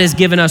 God has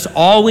given us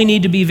all we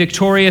need to be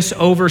victorious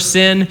over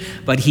sin,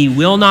 but he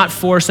will not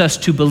force us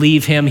to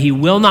believe him. He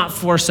will not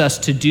force us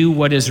to do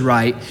what is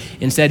right.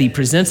 Instead, he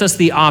presents us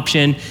the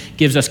option,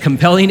 gives us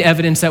compelling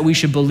evidence that we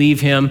should believe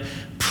him,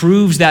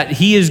 proves that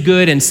he is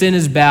good and sin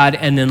is bad,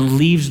 and then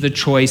leaves the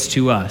choice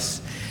to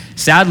us.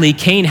 Sadly,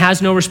 Cain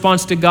has no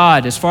response to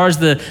God. As far as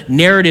the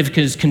narrative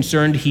is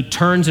concerned, he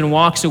turns and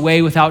walks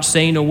away without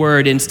saying a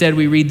word. Instead,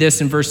 we read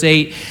this in verse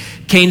 8.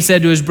 Cain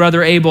said to his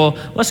brother Abel,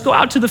 "Let's go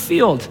out to the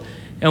field."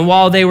 And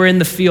while they were in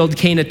the field,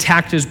 Cain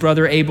attacked his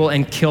brother Abel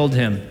and killed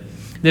him.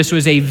 This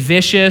was a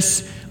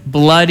vicious,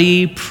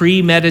 bloody,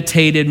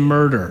 premeditated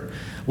murder.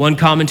 One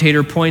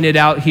commentator pointed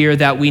out here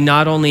that we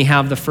not only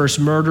have the first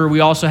murder,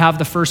 we also have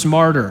the first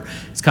martyr.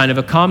 It's kind of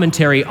a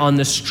commentary on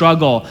the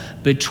struggle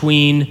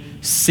between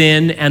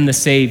sin and the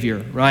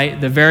Savior, right?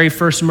 The very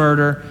first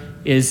murder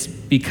is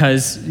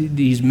because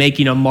he's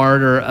making a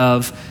martyr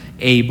of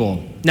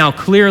Abel. Now,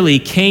 clearly,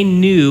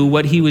 Cain knew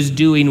what he was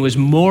doing was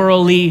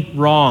morally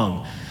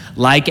wrong.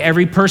 Like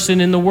every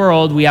person in the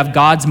world, we have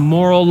God's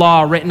moral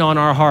law written on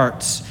our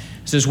hearts.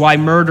 This is why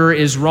murder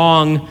is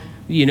wrong,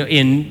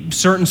 in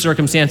certain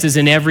circumstances,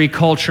 in every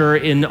culture,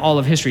 in all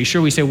of history.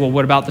 Sure, we say, well,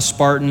 what about the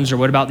Spartans or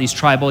what about these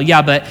tribal?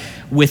 Yeah, but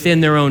within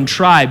their own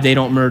tribe, they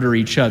don't murder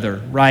each other,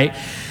 right?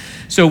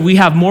 So we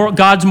have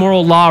God's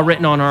moral law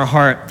written on our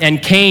heart.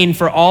 And Cain,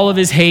 for all of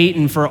his hate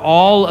and for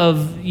all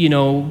of,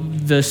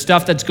 the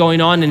stuff that's going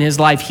on in his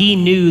life, he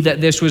knew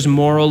that this was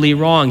morally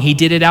wrong. He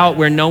did it out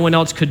where no one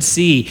else could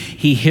see.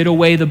 He hid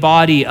away the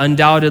body,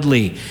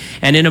 undoubtedly.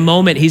 And in a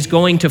moment, he's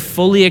going to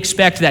fully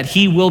expect that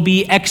he will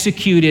be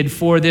executed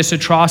for this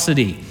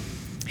atrocity.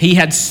 He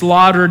had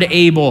slaughtered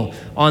Abel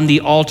on the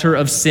altar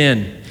of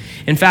sin.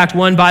 In fact,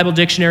 one Bible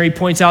dictionary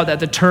points out that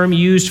the term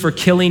used for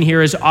killing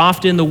here is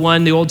often the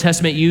one the Old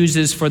Testament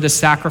uses for the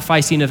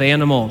sacrificing of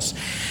animals.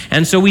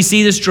 And so we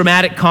see this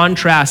dramatic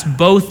contrast.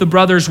 Both the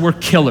brothers were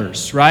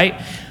killers,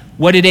 right?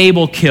 What did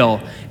Abel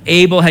kill?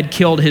 Abel had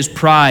killed his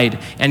pride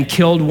and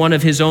killed one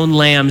of his own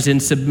lambs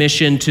in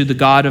submission to the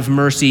God of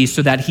mercy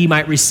so that he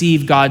might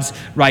receive God's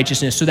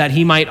righteousness, so that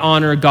he might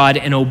honor God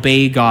and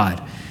obey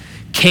God.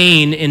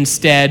 Cain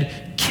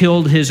instead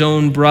killed his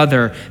own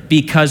brother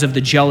because of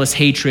the jealous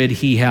hatred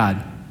he had.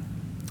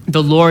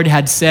 The Lord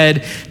had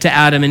said to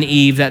Adam and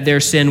Eve that their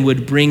sin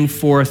would bring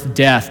forth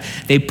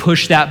death. They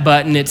pushed that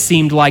button. It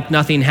seemed like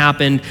nothing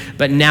happened,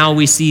 but now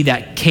we see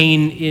that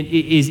Cain,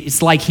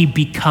 it's like he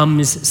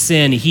becomes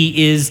sin.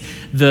 He is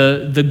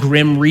the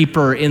grim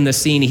reaper in the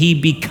scene. He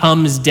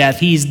becomes death.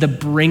 He's the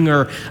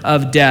bringer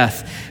of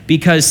death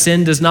because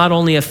sin does not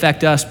only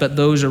affect us, but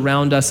those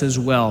around us as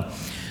well.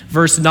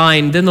 Verse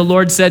 9, then the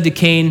Lord said to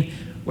Cain,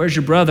 "Where's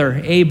your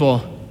brother,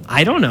 Abel?"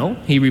 "I don't know,"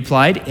 he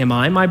replied. "Am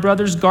I my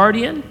brother's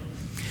guardian?"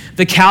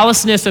 The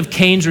callousness of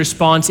Cain's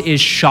response is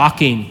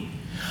shocking.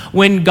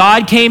 When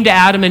God came to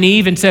Adam and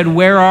Eve and said,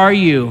 "Where are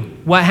you?"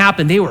 what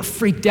happened? They were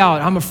freaked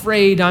out. "I'm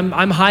afraid,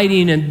 I'm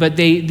hiding." But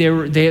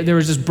there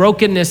was this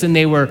brokenness and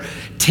they were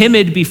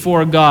timid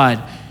before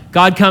God.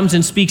 God comes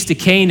and speaks to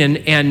Cain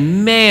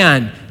and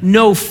man,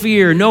 no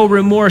fear, no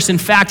remorse. In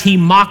fact, he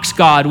mocks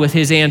God with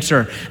his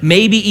answer,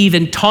 maybe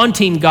even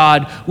taunting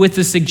God with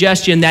the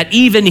suggestion that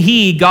even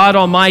he, God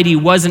Almighty,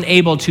 wasn't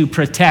able to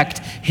protect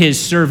his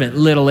servant,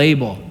 little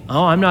Abel.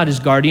 "Oh, I'm not his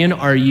guardian,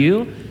 are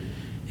you?"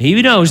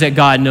 He knows that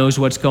God knows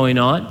what's going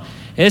on.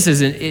 This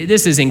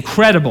is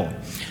incredible.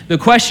 The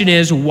question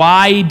is,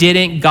 why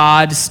didn't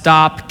God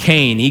stop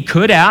Cain? He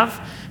could have.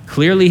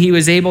 Clearly, he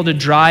was able to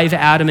drive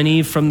Adam and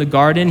Eve from the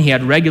garden. He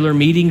had regular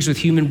meetings with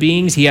human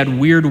beings. He had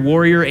weird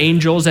warrior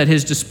angels at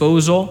his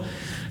disposal.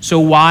 So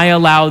why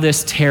allow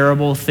this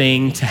terrible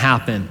thing to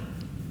happen?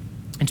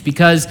 It's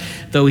because,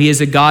 though he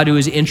is a God who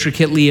is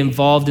intricately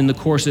involved in the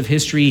course of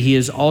history, he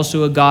is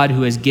also a God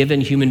who has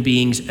given human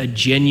beings a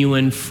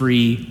genuine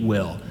free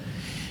will.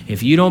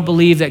 If you don't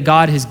believe that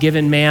God has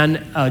given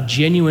man a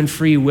genuine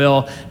free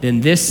will,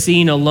 then this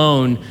scene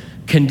alone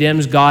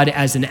condemns God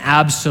as an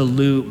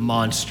absolute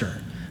monster,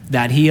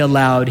 that he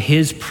allowed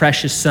his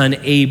precious son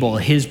Abel,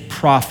 his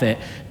prophet,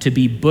 to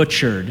be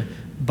butchered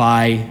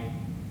by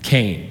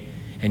Cain.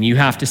 And you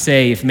have to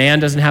say, if man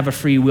doesn't have a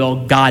free will,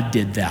 God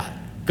did that.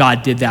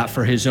 God did that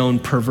for his own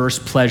perverse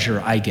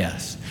pleasure, I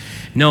guess.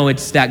 No,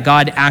 it's that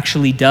God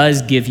actually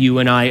does give you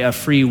and I a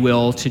free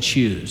will to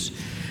choose.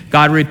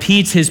 God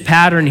repeats his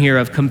pattern here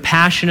of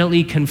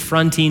compassionately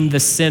confronting the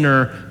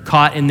sinner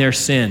caught in their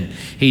sin.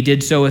 He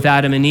did so with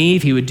Adam and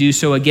Eve. He would do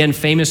so again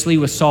famously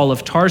with Saul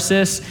of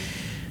Tarsus.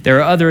 There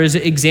are other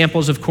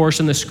examples, of course,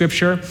 in the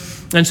scripture.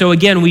 And so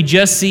again, we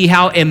just see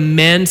how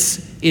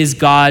immense is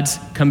God's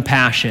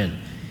compassion.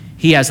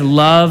 He has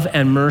love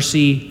and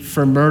mercy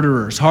for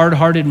murderers,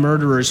 hard-hearted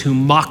murderers who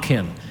mock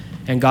him.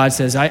 And God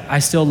says, I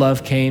still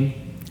love Cain.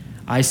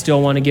 I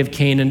still want to give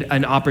Cain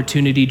an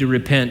opportunity to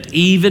repent.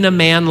 Even a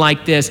man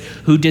like this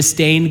who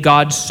disdained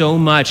God so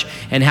much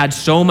and had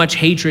so much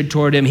hatred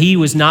toward him, he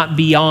was not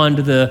beyond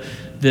the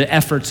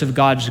efforts of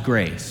God's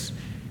grace.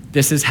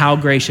 This is how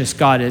gracious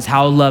God is,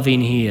 how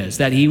loving he is,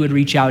 that he would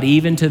reach out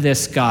even to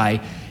this guy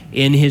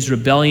in his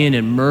rebellion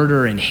and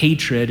murder and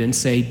hatred and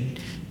say,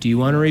 Do you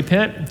want to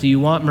repent? Do you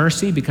want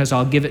mercy? Because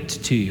I'll give it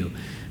to you.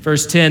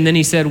 Verse 10, then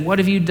he said, what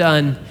have you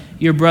done?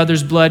 Your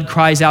brother's blood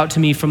cries out to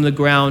me from the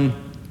ground.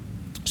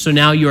 So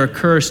now you are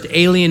cursed,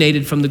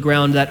 alienated from the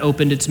ground that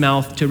opened its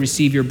mouth to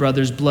receive your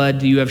brother's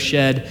blood you have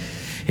shed.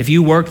 If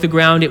you work the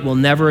ground, it will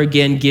never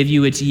again give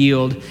you its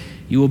yield.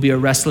 You will be a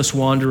restless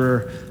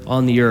wanderer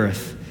on the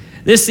earth.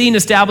 This scene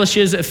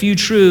establishes a few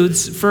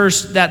truths.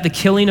 First, that the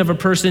killing of a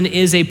person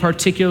is a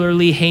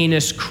particularly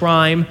heinous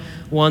crime,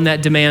 one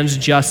that demands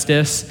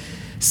justice.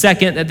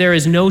 Second, that there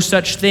is no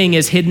such thing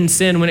as hidden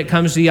sin when it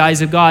comes to the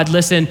eyes of God.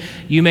 Listen,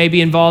 you may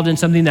be involved in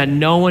something that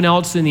no one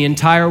else in the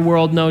entire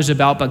world knows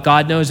about, but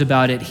God knows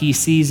about it. He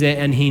sees it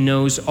and he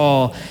knows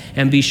all.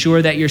 And be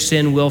sure that your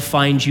sin will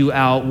find you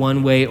out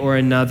one way or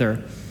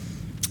another.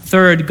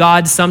 Third,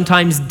 God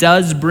sometimes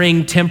does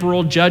bring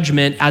temporal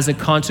judgment as a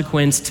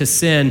consequence to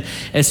sin,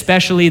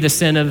 especially the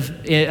sin of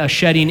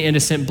shedding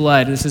innocent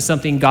blood. This is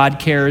something God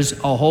cares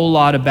a whole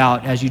lot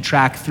about as you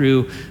track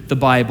through the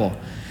Bible.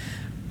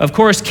 Of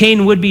course,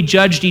 Cain would be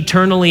judged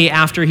eternally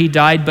after he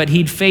died, but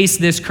he'd face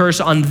this curse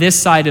on this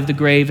side of the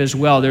grave as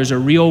well. There's a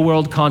real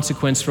world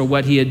consequence for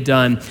what he had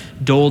done,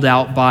 doled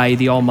out by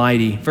the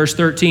Almighty. Verse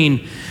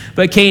 13,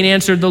 but Cain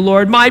answered the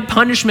Lord, my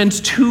punishment's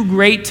too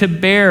great to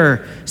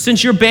bear,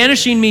 since you're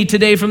banishing me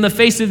today from the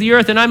face of the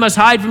earth, and I must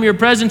hide from your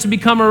presence and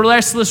become a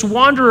restless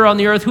wanderer on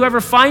the earth.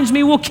 Whoever finds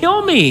me will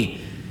kill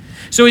me.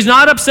 So he's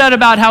not upset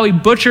about how he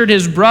butchered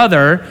his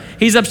brother.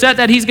 He's upset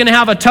that he's going to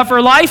have a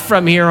tougher life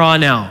from here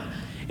on out.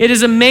 It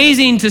is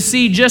amazing to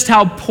see just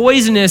how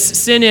poisonous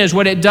sin is,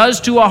 what it does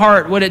to a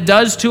heart, what it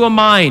does to a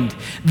mind.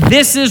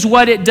 This is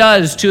what it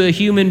does to a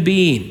human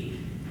being.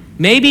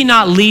 Maybe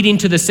not leading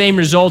to the same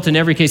result in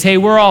every case. Hey,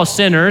 we're all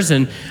sinners,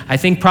 and I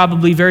think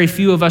probably very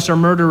few of us are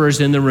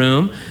murderers in the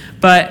room,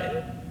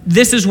 but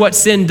this is what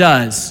sin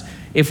does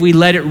if we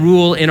let it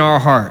rule in our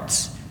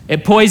hearts.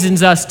 It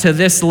poisons us to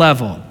this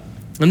level,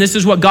 and this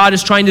is what God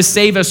is trying to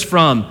save us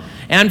from,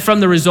 and from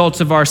the results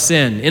of our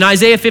sin. In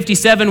Isaiah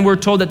 57, we're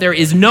told that there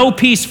is no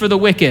peace for the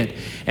wicked,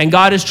 and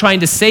God is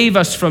trying to save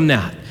us from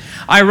that.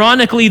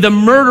 Ironically, the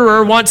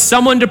murderer wants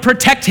someone to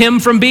protect him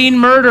from being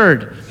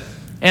murdered.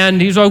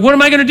 And he's like, what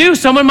am I going to do?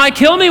 Someone might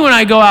kill me when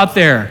I go out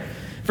there.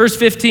 Verse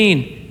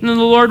 15, and then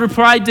the Lord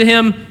replied to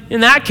him,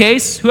 in that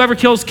case, whoever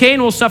kills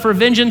Cain will suffer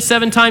vengeance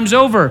 7 times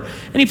over.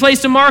 And he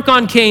placed a mark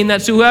on Cain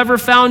that whoever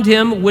found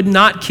him would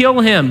not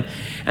kill him.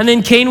 And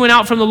then Cain went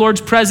out from the Lord's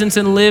presence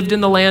and lived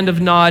in the land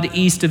of Nod,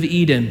 east of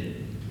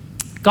Eden.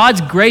 God's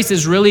grace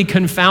is really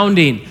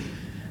confounding.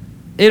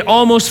 It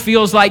almost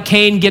feels like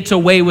Cain gets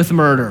away with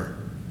murder,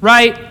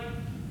 right?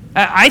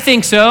 I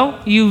think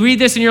so. You read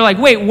this and you're like,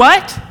 wait,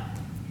 what?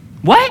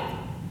 What?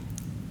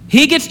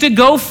 He gets to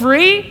go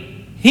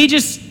free? He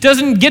just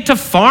doesn't get to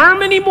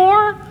farm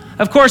anymore?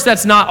 Of course,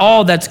 that's not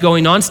all that's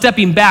going on.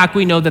 Stepping back,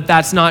 we know that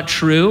that's not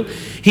true.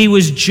 He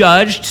was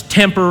judged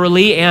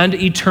temporarily and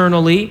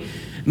eternally.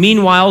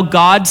 Meanwhile,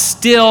 God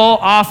still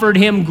offered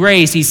him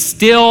grace. He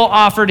still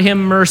offered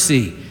him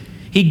mercy.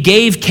 He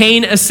gave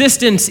Cain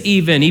assistance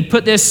even. He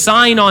put this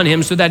sign on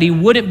him so that he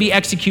wouldn't be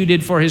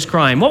executed for his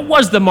crime. What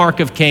was the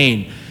mark of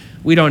Cain?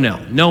 We don't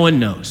know. No one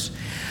knows.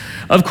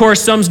 Of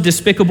course, some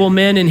despicable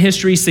men in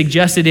history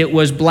suggested it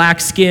was black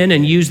skin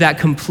and used that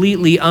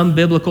completely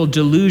unbiblical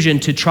delusion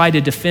to try to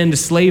defend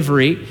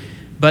slavery.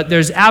 But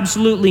there's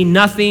absolutely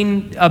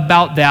nothing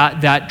about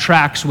that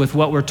tracks with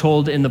what we're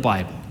told in the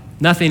Bible.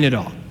 Nothing at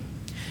all.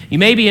 You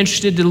may be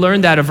interested to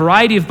learn that a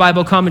variety of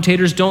Bible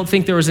commentators don't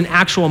think there was an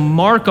actual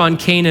mark on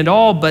Cain at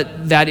all,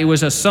 but that it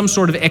was some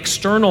sort of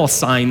external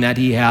sign that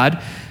he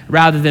had,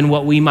 rather than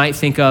what we might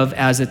think of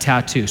as a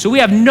tattoo. So we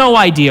have no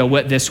idea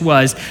what this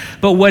was,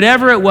 but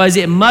whatever it was,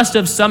 it must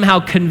have somehow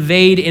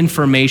conveyed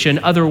information.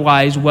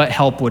 Otherwise, what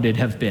help would it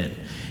have been?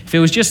 If it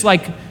was just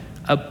like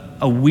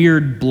a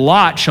weird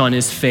blotch on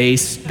his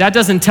face, that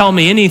doesn't tell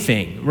me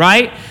anything,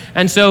 right?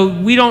 And so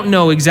we don't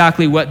know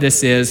exactly what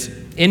this is.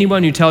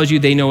 Anyone who tells you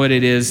they know what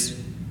it is,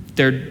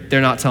 they're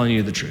not telling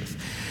you the truth.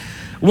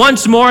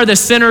 Once more, the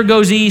sinner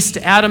goes east.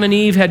 Adam and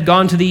Eve had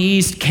gone to the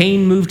east.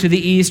 Cain moved to the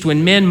east.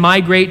 When men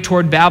migrate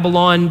toward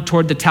Babylon,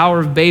 toward the Tower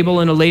of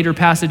Babel in a later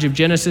passage of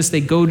Genesis, they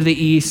go to the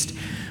east.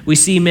 We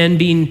see men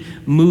being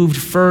moved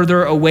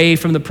further away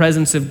from the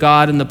presence of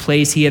God and the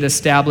place he had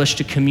established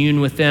to commune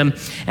with them.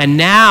 And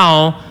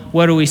now,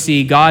 what do we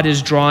see? God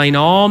is drawing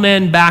all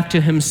men back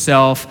to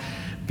himself.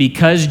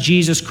 Because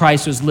Jesus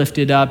Christ was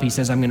lifted up, he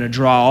says, I'm going to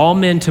draw all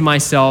men to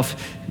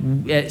myself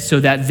so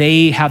that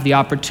they have the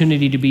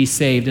opportunity to be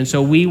saved. And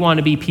so we want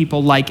to be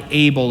people like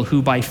Abel,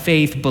 who by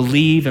faith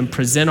believe and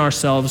present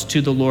ourselves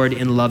to the Lord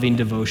in loving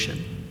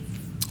devotion.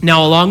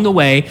 Now, along the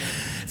way,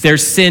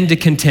 there's sin to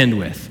contend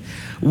with.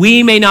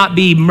 We may not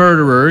be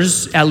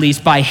murderers, at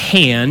least by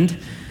hand,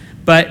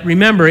 but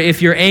remember,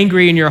 if you're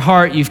angry in your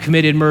heart, you've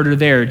committed murder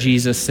there,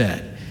 Jesus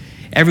said.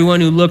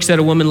 Everyone who looks at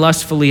a woman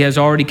lustfully has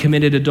already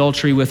committed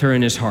adultery with her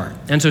in his heart.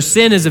 And so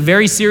sin is a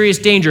very serious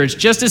danger. It's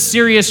just as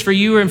serious for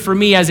you and for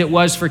me as it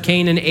was for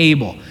Cain and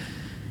Abel.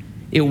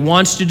 It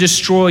wants to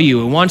destroy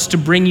you. It wants to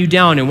bring you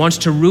down. It wants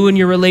to ruin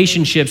your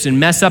relationships and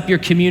mess up your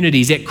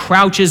communities. It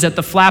crouches at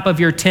the flap of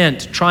your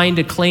tent trying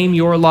to claim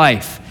your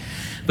life.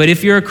 But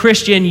if you're a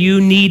Christian, you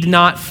need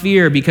not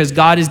fear, because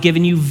God has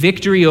given you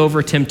victory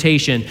over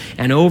temptation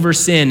and over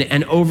sin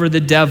and over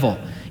the devil.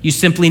 You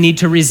simply need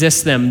to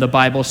resist them, the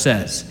Bible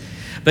says.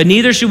 But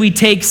neither should we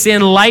take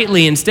sin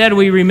lightly. Instead,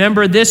 we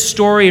remember this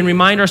story and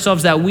remind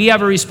ourselves that we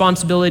have a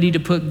responsibility to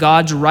put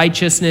God's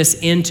righteousness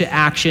into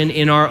action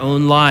in our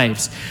own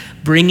lives,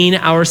 bringing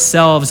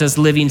ourselves as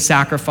living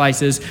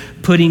sacrifices,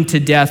 putting to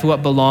death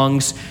what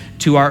belongs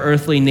to our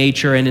earthly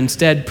nature, and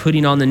instead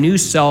putting on the new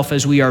self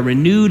as we are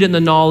renewed in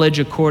the knowledge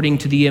according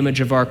to the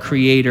image of our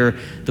Creator,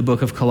 the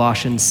book of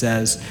Colossians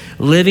says.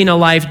 Living a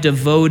life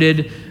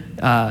devoted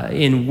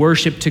in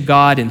worship to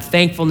God, in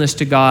thankfulness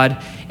to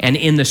God, and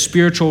in the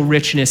spiritual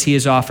richness he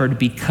has offered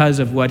because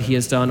of what he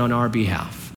has done on our behalf.